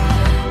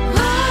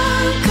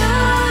 רק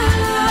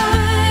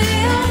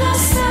עליי עוד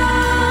עשה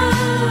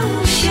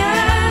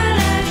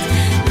שלט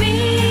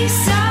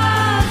מסביב,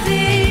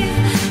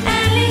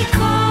 אין לי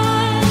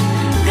כל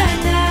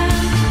גדר.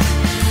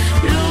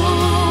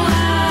 לו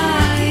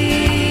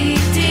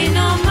הייתי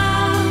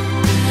נאמר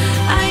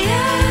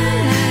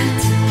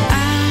איילת,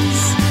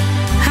 אז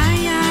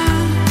היה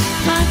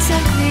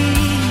מצבי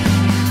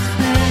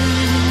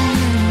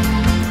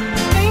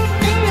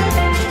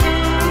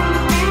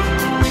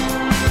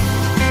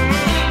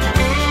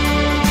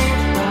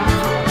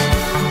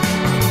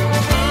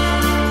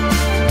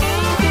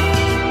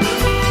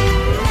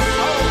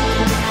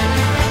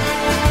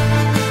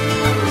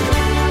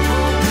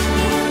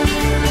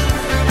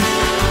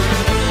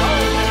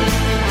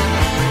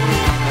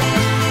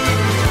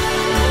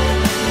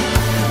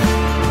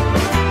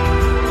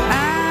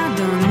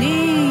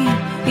אדוני,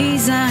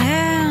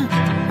 היזהר,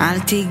 אל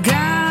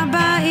תיגע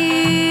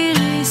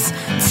באיריס,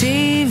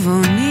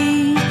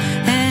 צבעוני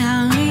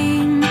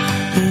ההרים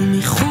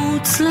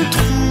ומחוץ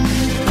לתחום.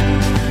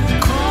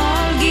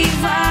 כל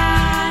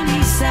גבעה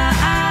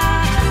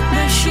נישאה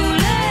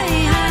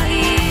בשולי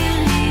העיר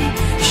היא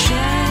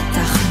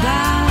שטח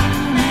בר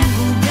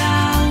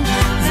מגודר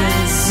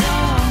וזו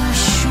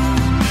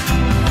השום.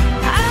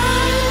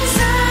 אז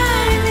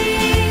אני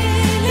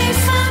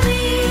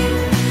לפעמים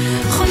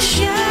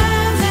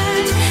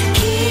חושבת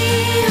כי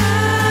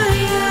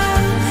היה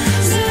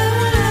זה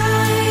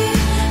אולי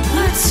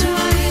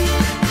רצוי.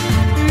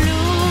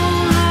 לו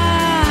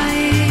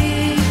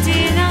הייתי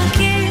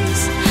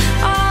נרקיס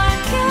או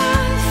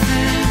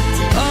רקפת,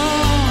 או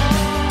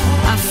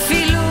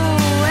אפילו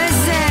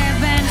איזה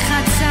בן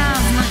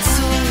חצב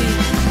מצוי.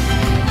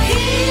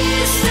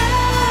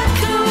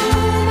 הסתכלו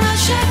מה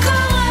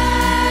שקורה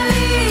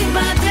לי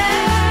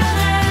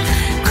בדרך,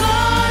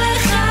 כל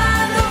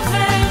אחד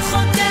עובר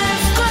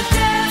חוטף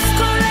כותף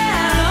קולע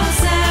לא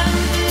עוזר.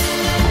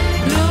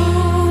 לו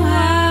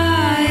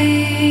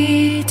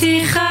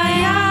הייתי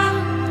חיה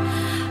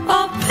או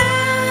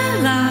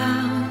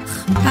פרח,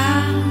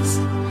 אז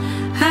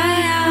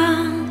היה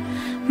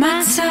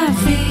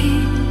מצבי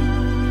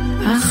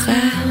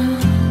אחר.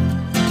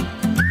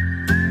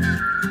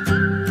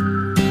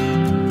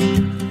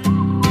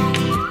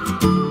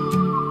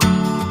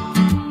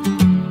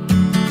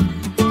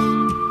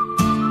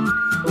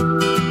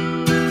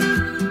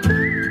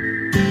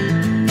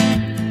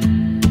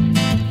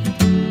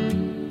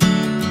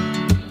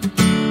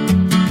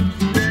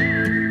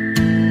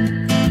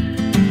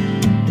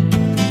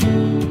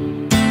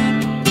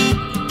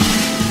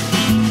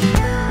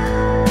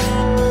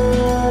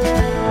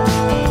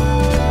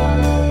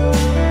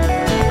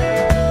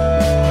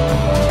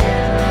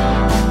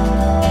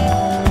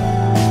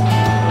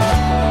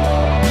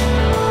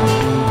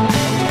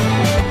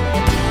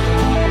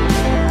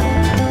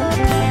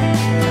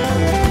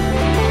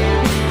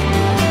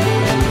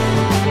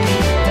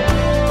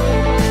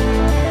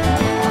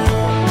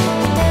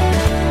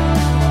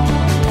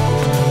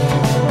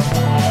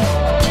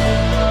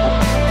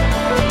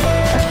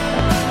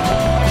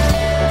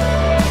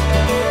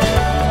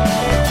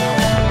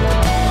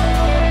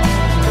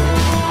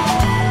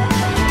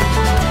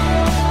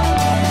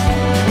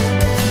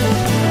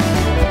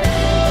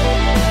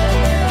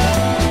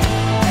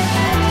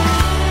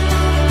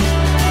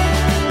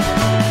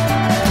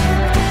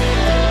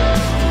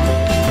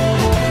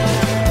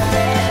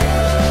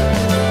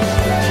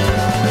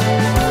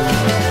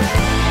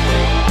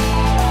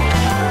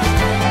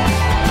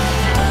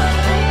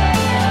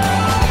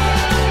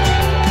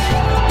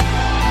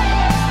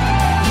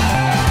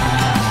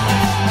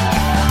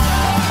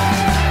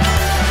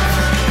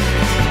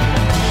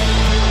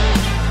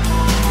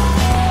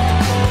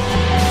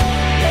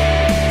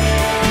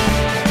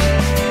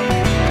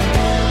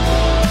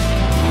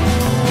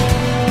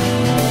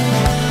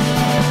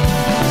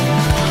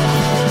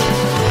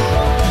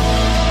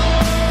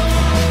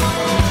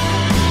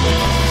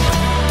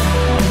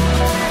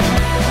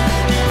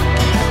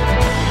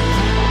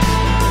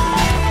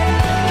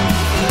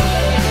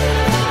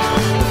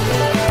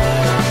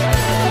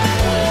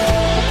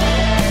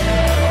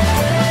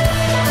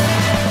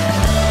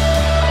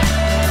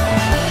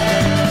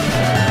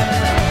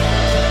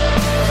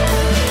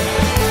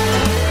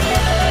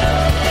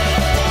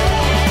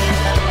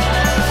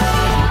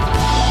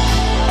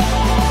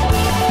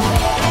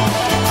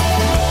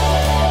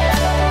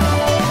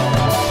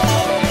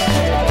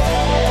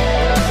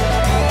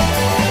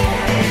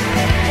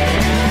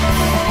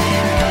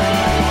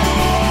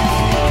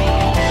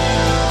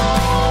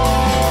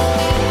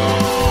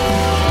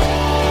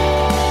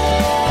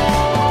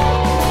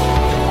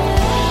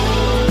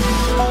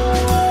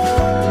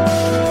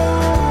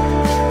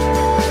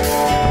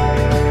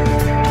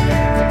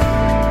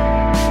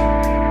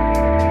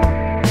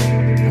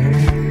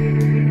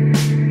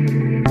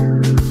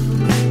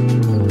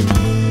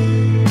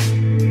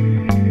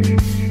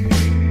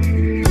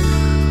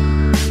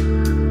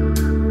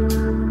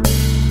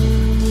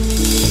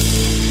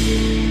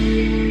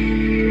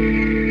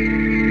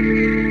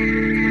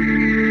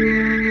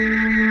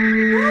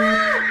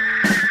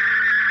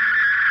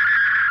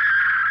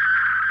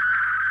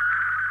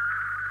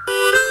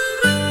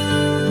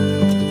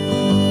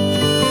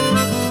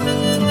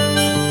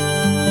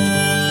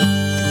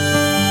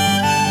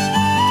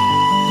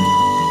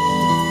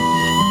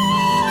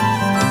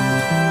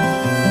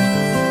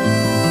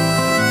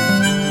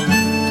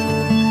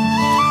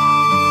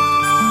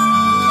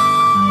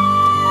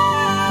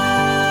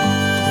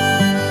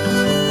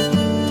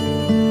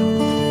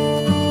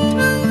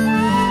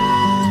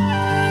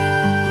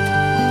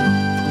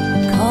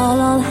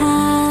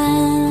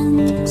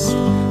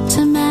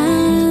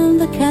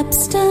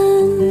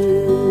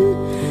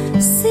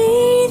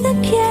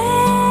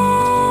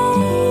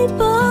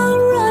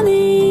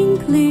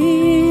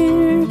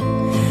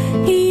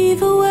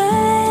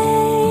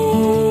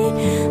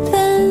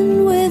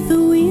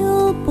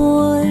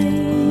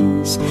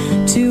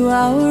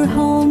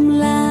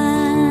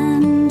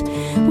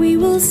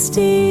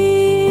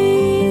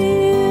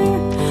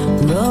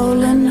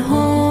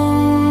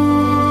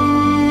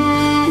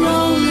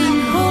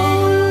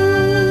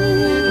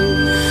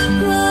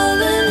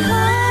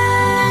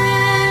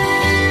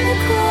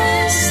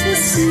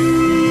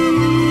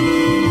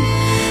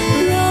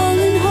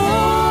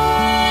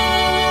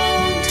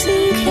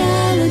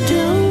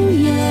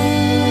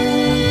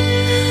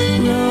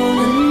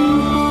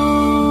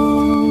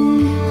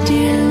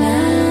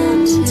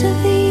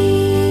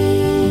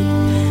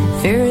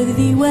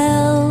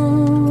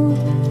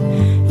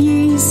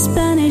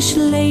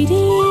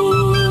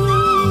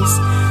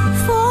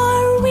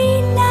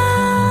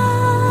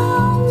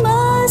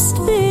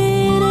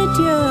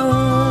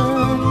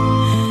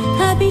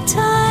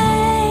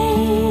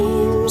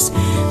 times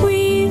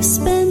we've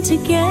spent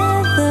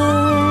together.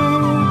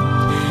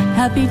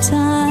 Happy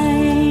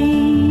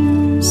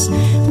times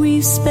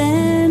we've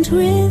spent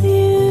with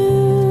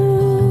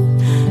you.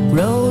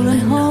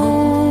 Rolling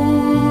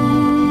home,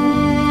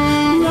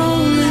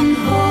 rolling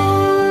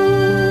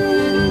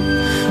home,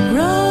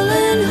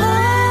 rolling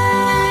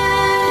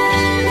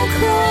home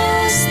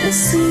across the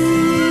sea,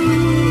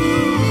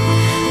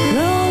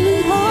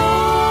 rolling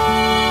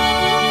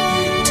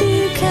home to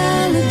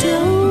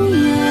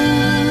Caledonia,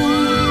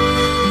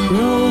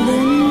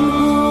 rolling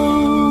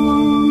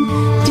home,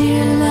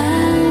 dear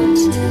land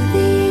to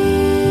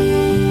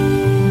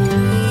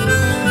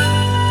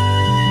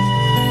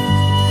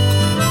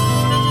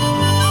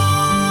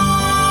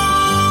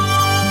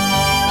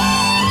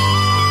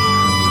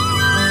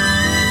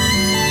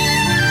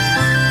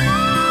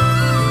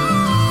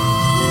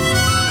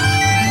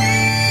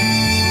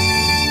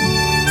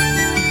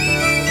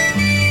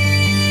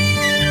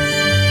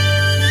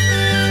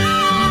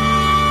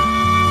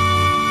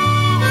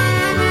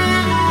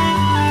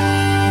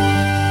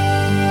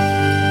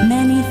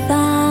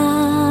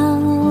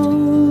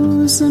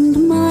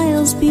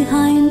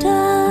behind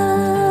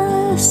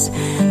us,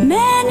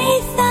 many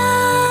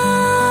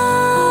thousand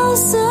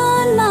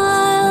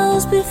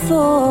miles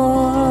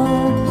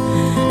before,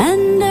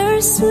 and our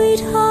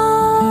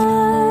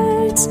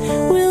sweethearts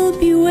will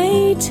be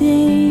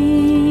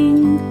waiting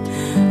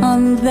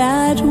on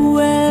that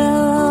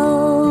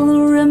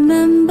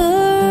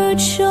well-remembered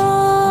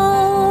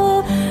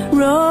shore,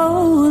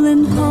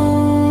 rolling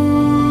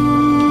home,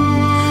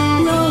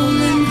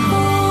 rolling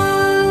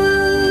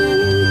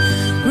home,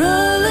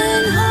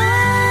 rolling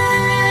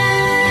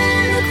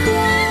home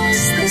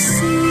across the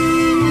sea,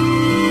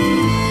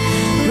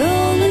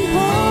 rolling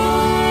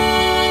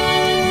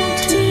home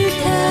to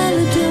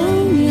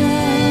Caledonia,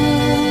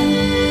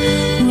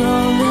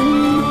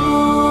 rolling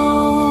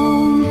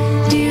home,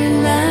 dear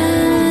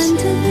land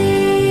to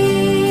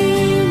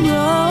thee,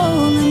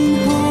 rolling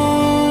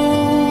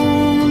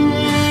home,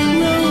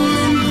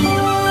 rolling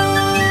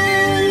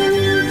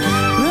home,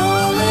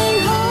 rolling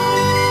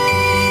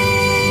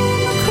home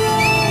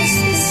across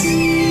the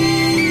sea,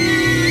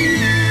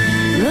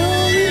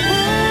 rolling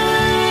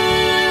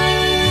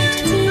home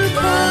to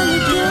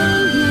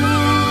Caledonia,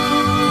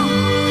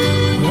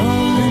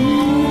 rolling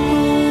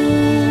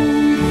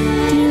home,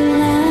 dear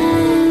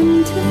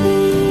land to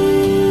thee.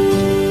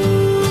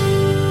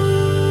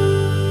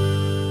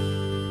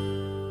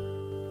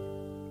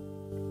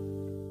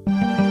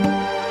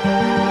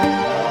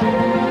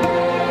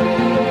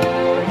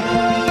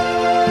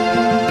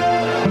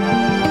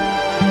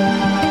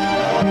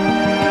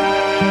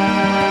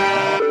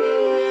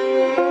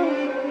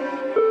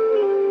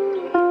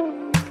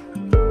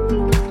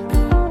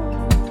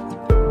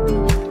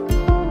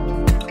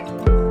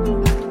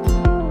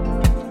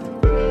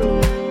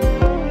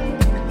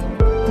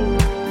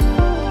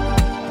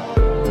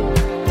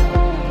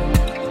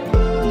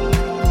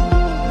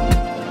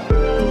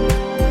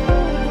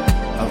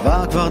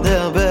 עבר כבר די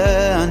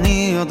הרבה,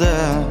 אני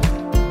יודע.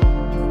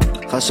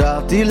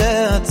 חשבתי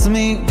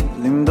לעצמי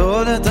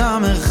למדוד את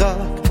המרחק,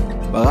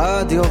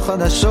 ברדיו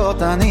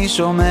חדשות אני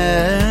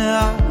שומע,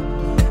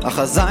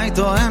 החזאי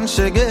טוען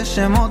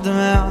שגשם עוד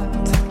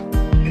מעט,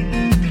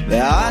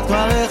 ואת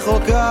כבר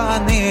רחוקה,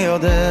 אני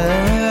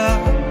יודע.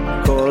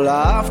 כל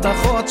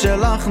ההבטחות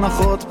שלך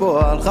נחות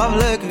פה על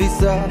חבלי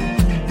כביסה,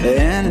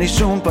 ואין לי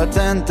שום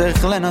פטנט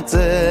איך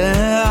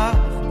לנצח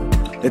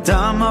את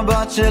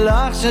המבט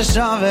שלך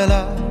ששב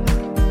אליי,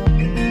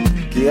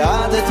 כי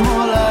עד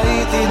אתמול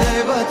הייתי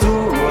די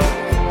בטוח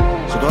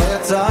שכבר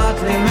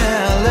יצאת לי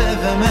מהלב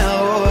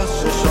ומהראש,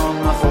 ששום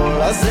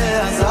החול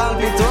הזה אזל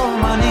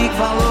פתאום אני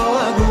כבר לא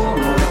רגוע,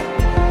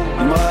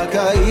 אם רק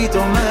היית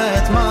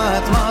אומרת מה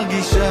את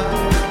מרגישה,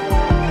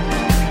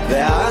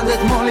 ועד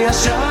אתמול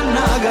ישן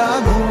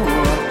הגעגוע,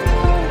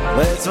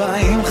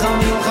 וצבעים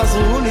חמים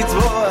חזרו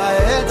לצבוע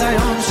את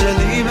היום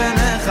שלי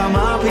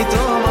בנחמה,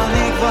 פתאום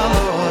אני כבר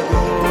לא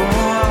רגוע,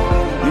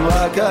 אם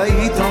רק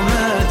היית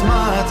אומרת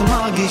מה את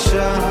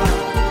מרגישה.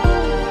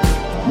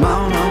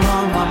 מה מה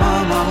מה מה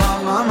מה מה מה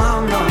מה מה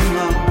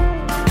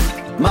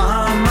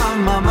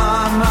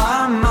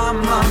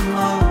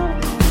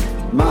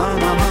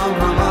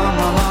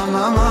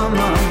מה מה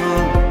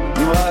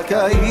אם רק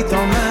היית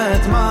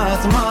אומרת מה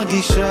את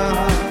מרגישה.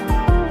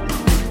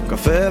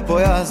 קפה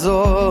פה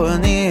יעזור,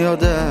 אני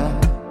יודע.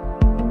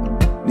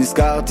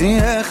 נזכרתי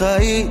איך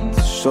היית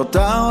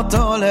שותה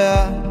אותו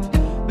לאט,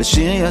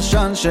 בשיר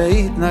ישן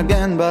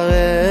שהתנגן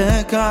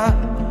ברקע,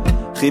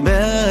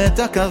 חיבר את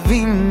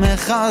הקווים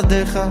אחד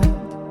אחד,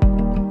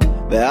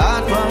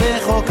 ואת כבר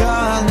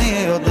רחוקה,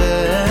 אני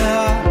יודע.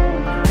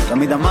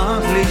 תמיד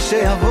אמרת לי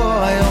שיבוא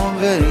היום,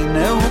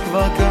 והנה הוא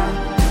כבר כאן,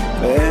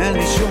 ואין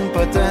לי שום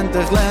פטנט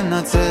איך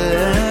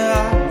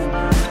לנצח.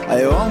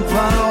 היום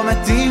כבר לא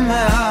מתים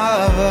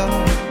מאהבה,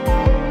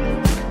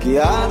 כי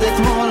עד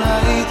אתמול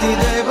הייתי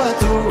די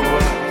בטוח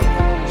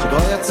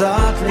שכבר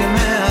יצאת לי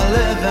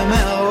מהלב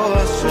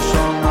ומהראש,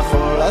 ששום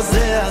החול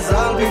הזה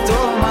אזל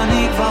פתאום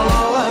אני כבר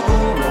לא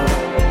רגוע,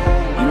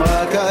 אם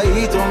רק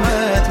היית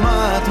אומרת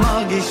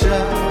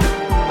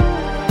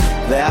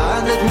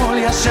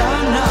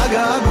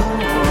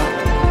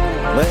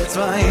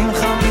וצבעים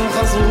חמים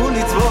חזרו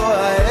לצבוע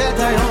את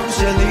היום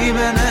שלי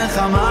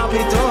בנחמה,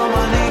 פתאום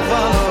אני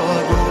כבר לא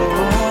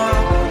רגוע.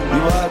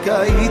 אם רק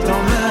היית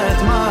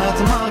אומרת מה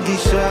את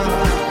מרגישה.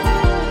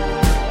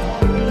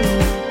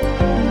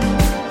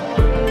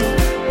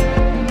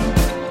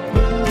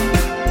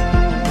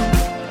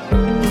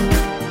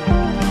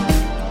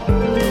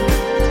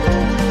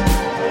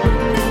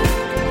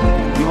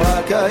 אם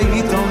רק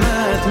היית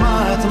אומרת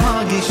מה את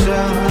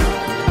מרגישה.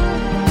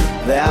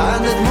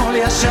 ועד אתמול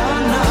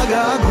ישן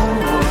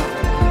הגעגוע,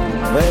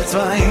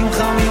 וצבעים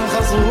חמים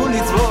חזרו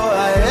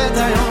לצבוע את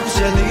היום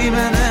שלי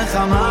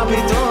בנחמה,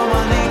 פתאום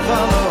אני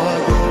כבר לא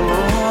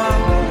רגוע.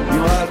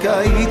 אם רק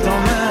היית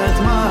אומרת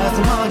מה את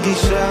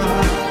מרגישה.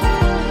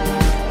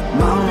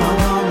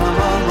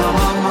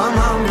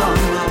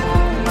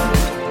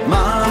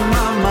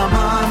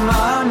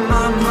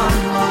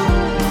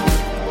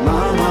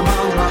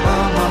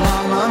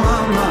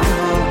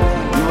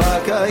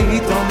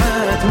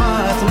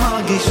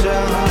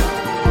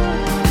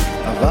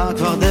 עבר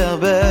כבר די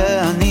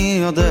הרבה, אני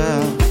יודע.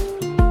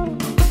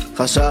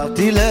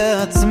 חשבתי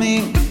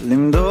לעצמי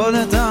למדוד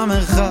את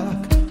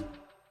המרחק.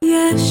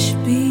 יש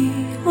בי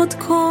עוד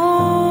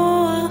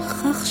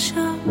כוח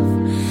עכשיו,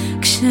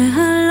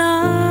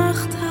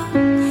 כשהלכת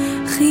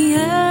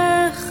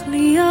חייך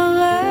לי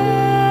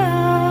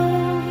ירח,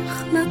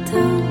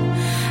 נתן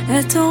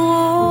את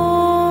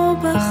אורו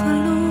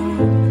בחלום,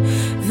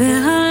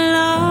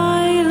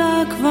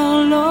 והלילה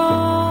כבר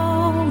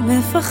לא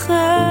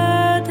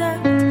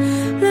מפחדת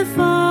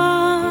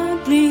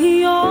לבד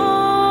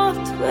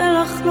להיות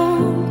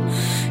ולחלום.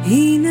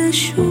 הנה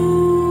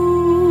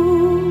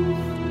שוב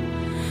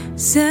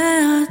זה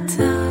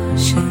אתה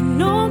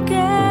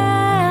שנוגע,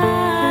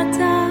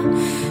 אתה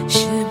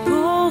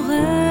שבורח,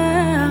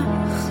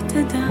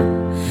 תדע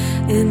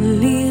אין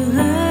לי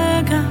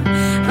רגע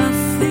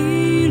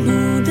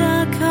אפילו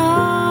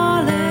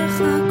דקה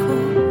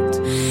לחכות,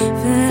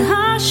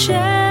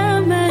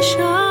 והשמש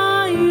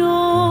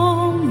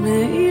היום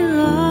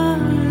מאירה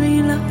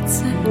לי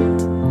לצאת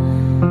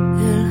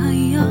אל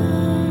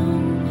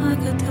הים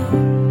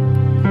הגדול.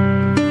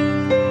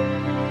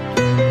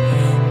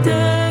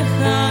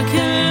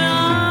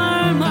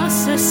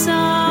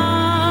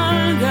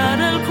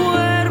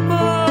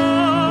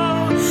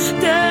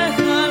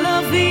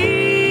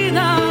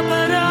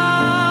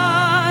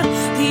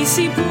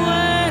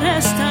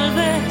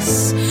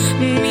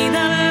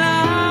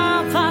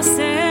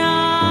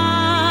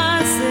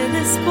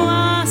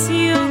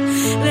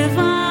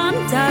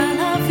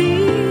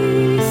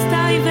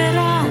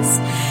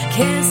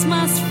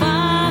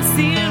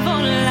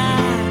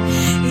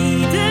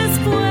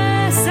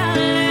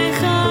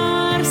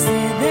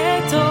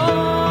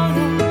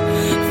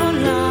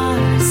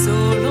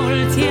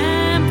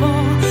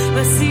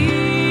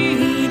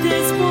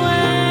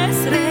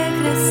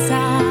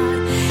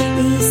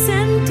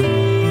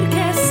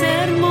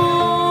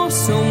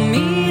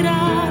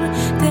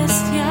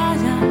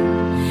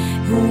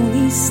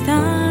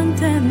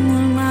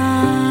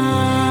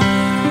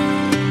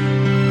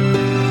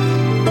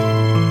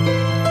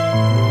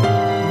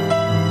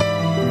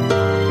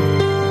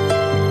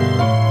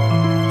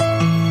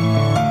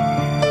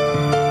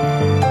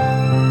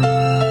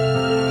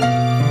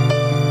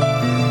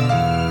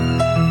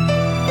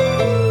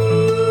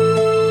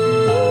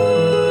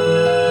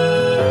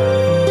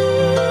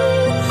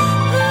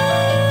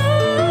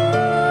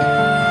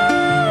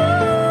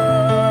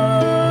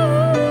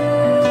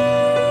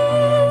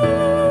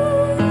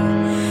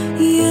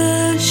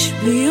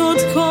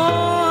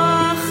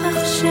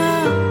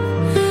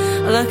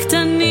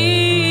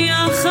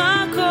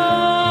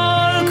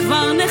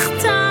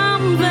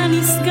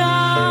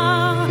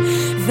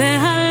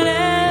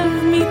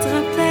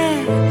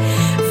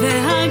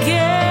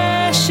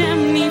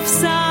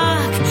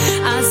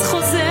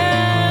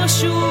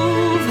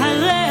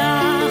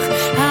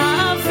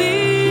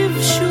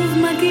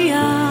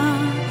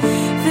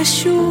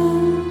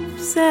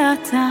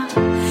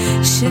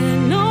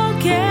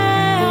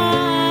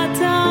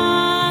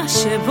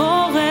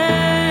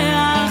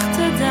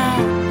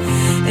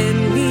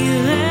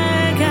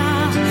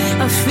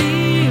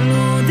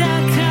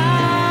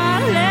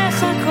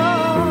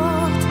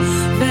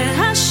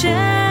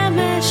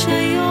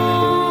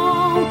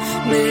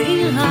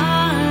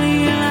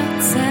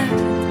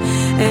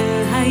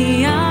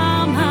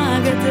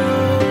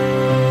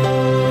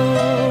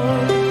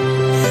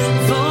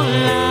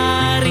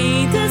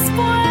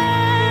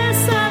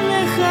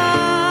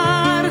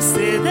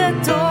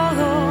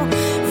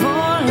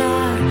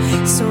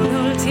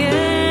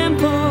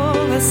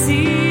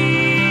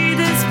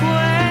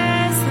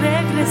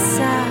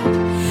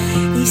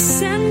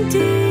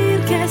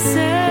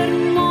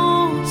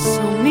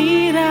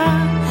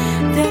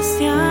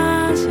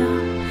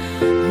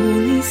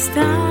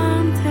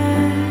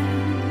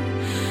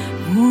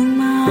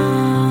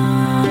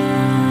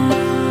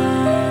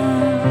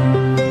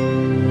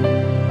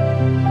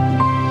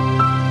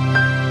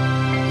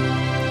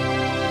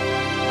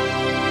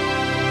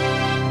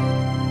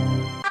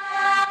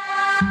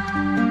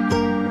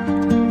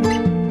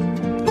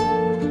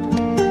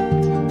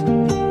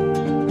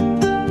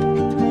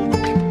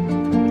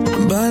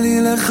 בא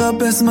לי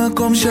לחפש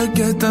מקום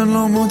שקט, אני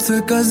לא מוצא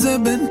כזה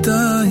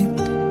בינתיים.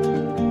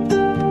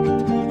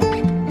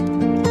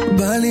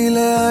 בא לי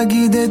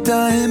להגיד את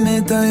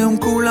האמת, היום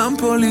כולם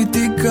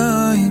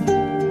פוליטיקאים.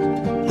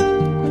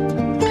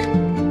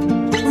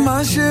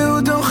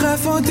 משהו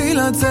דוחף אותי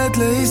לצאת,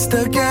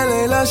 להסתכל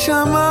אל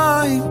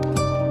השמיים,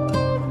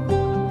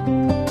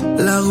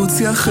 לרוץ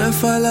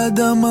יחף על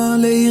אדמה,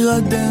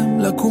 להירדם,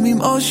 לקום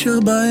עם אושר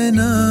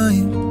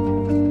בעיניים.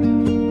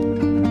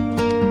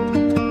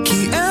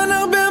 כי אין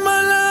הרבה מה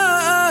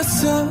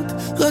לעשות,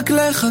 רק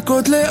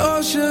לחכות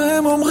לאושר,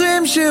 הם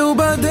אומרים שהוא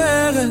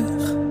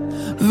בדרך,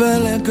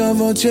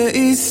 ולקוות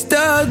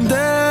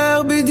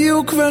שיסתדר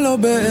בדיוק ולא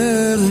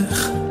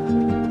בערך.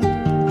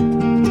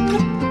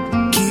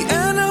 כי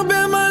אין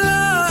הרבה מה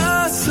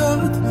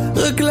לעשות,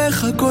 רק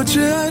לחכות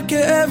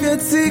שהכאב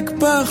יציג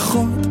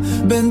פחות.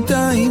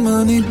 בינתיים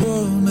אני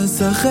פה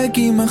משחק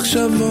עם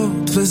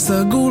מחשבות,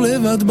 וסגור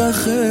לבד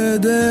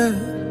בחדר,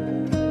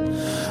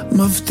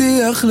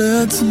 מבטיח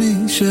לעצמי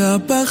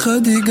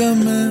שהפחד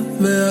ייגמר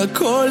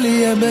והכל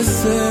יהיה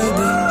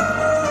בסדר.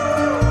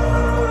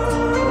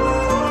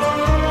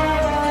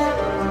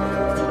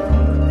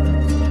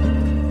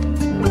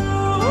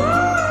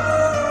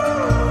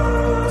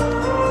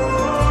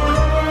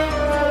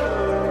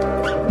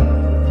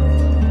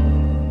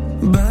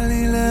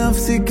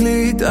 להפסיק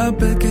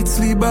להתאפק,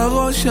 אצלי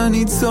בראש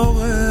אני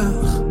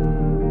צורח.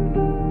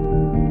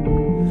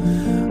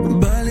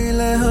 בא לי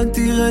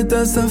להתיר את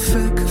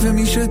הספק,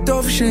 ומי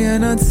שטוב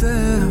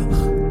שינצח.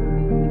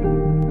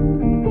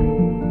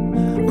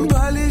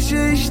 בא לי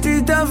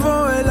שאשתי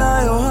תבוא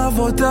אליי, אוהב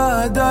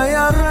אותה עד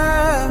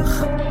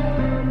הירח,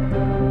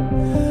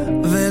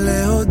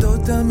 ולהודות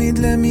תמיד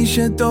למי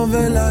שטוב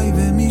אליי,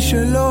 ומי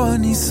שלא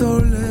אני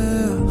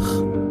סולח.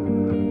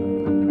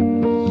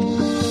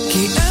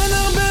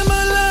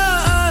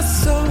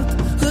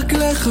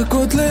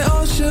 לחכות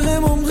לאושר,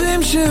 הם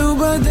אומרים שהוא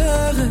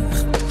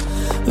בדרך,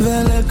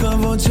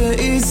 ולקוות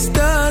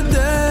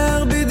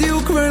שיסתדר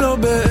בדיוק ולא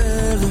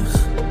בערך.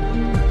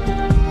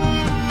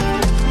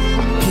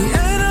 כי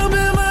אין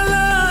הרבה מה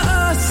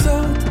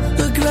לעשות,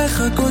 רק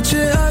לחכות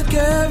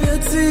שהכאב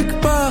יציג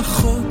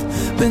פחות.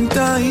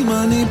 בינתיים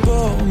אני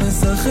פה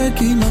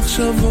משחק עם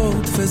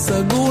מחשבות,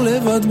 וסגור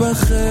לבד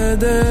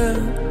בחדר,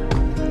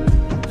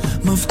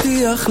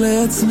 מבטיח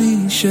לעצמי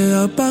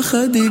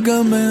שהפחד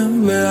ייגמר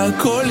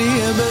והכל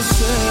יהיה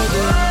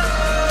בסדר.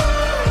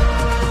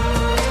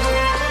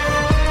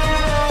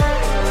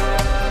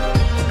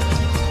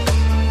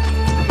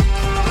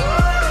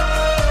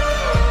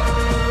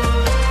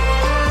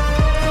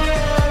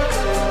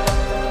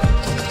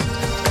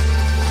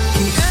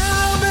 כי אין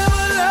הרבה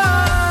מה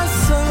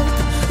לעשות,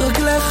 רק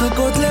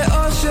לחכות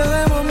לאושר,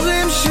 הם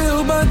אומרים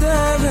שהוא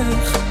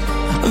בדרך,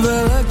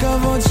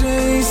 ולקוות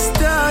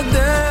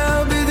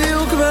שיסתדר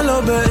בדיוק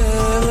ולא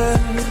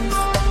בערך.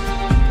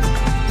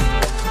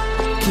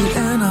 כי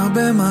אין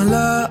הרבה מה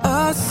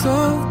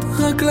לעשות,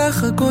 רק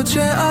לחכות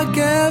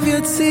שהכאב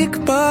יציג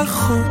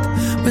פחות.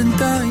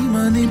 בינתיים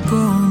אני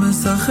פה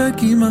משחק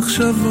עם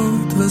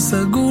מחשבות,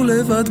 וסגור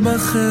לבד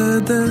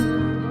בחדר,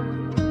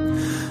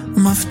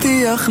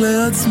 מבטיח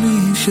לעצמי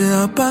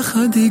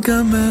שהפחד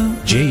ייגמר.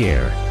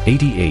 JR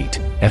 88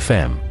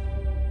 FM.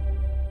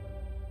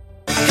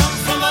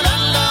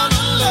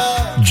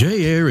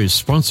 J-Air is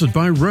sponsored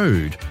by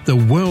Rode, the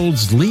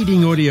world's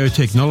leading audio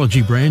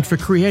technology brand for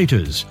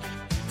creators.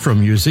 From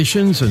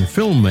musicians and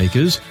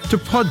filmmakers to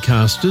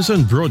podcasters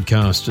and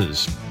broadcasters.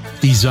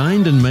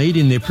 Designed and made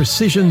in their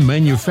precision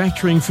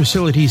manufacturing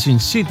facilities in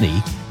Sydney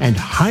and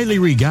highly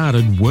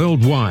regarded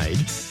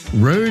worldwide,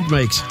 Rode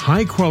makes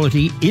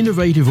high-quality,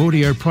 innovative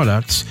audio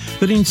products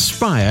that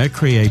inspire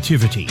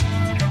creativity.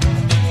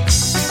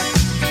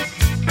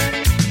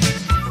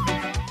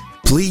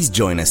 Please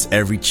join us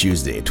every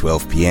Tuesday at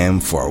 12 p.m.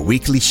 for our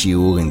weekly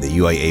shiur in the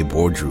UIA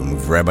boardroom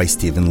with Rabbi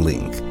Stephen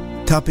Link.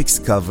 Topics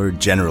cover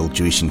general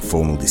Jewish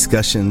informal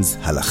discussions,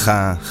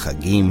 halacha,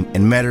 chagim,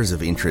 and matters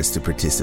of interest to participants.